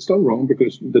 And it's gone wrong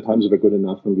because the times were good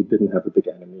enough and we didn't have a big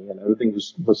enemy and everything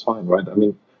was fine, right? I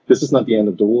mean, this is not the end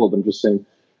of the world. I'm just saying,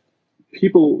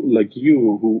 people like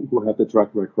you who have the track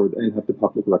record and have the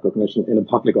public recognition in a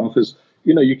public office,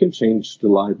 you can change the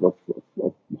life of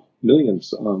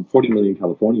millions, 40 million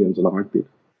Californians in a heartbeat.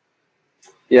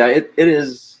 Yeah,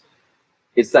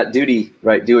 it's that duty,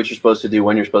 right? Do what you're supposed to do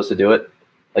when you're supposed to do it.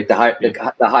 Like the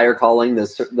higher calling,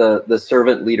 the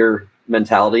servant leader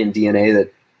mentality and DNA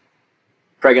that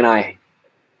Craig and I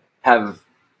have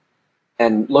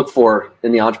and look for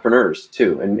in the entrepreneurs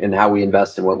too, and how we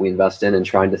invest and what we invest in, and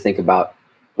trying to think about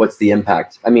what's the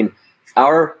impact. I mean,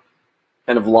 our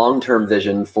kind of long-term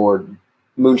vision for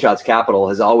Moonshots Capital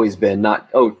has always been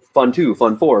not, fund 2,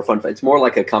 fund 4, fund 5. It's more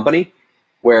like a company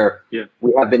where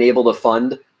we have been able to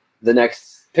fund the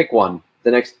next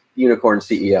unicorn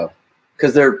CEO,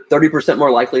 because they're 30%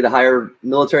 more likely to hire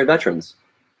military veterans.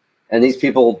 And these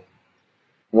people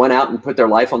went out and put their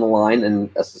life on the line, and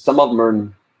some of them are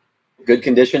in good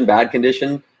condition, bad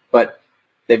condition, but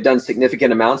they've done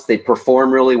significant amounts. They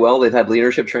perform really well. They've had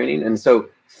leadership training. And so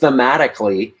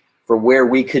thematically, for where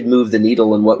we could move the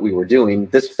needle in what we were doing,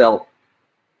 this felt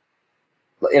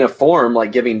in a form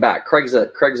like giving back.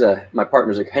 My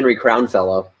partner's a Henry Crown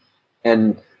Fellow,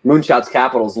 and Moonshots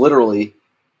Capital is literally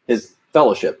his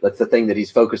fellowship. That's the thing that he's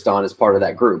focused on as part of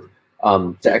that group,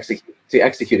 to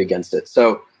execute against it.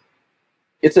 So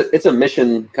it's a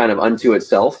mission kind of unto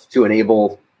itself to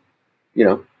enable,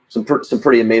 some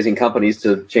pretty amazing companies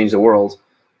to change the world,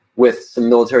 with some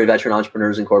military veteran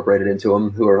entrepreneurs incorporated into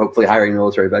them, who are hopefully hiring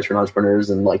military veteran entrepreneurs.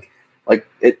 And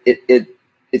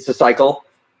it's a cycle.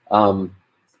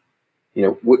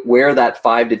 Where that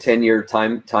 5 to 10 year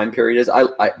time period is,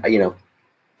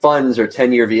 funds are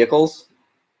 10-year vehicles.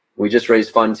 We just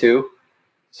raised fund 2.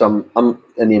 So I'm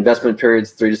and the investment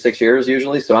period's 3 to 6 years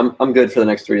usually. So I'm good for the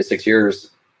next 3 to 6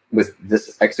 years with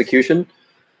this execution.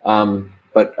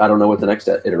 But I don't know what the next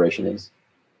iteration is.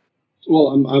 Well,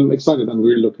 I'm excited. I'm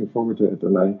really looking forward to it,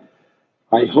 and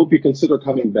I hope you consider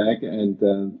coming back and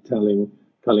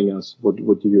telling us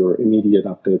what your immediate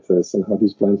update is and how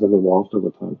these plans have evolved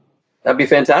over time. That'd be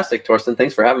fantastic, Torsten.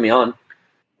 Thanks for having me on.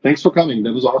 Thanks for coming.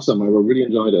 That was awesome. I really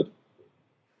enjoyed it.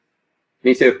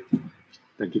 Me too.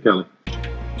 Thank you, Kelly.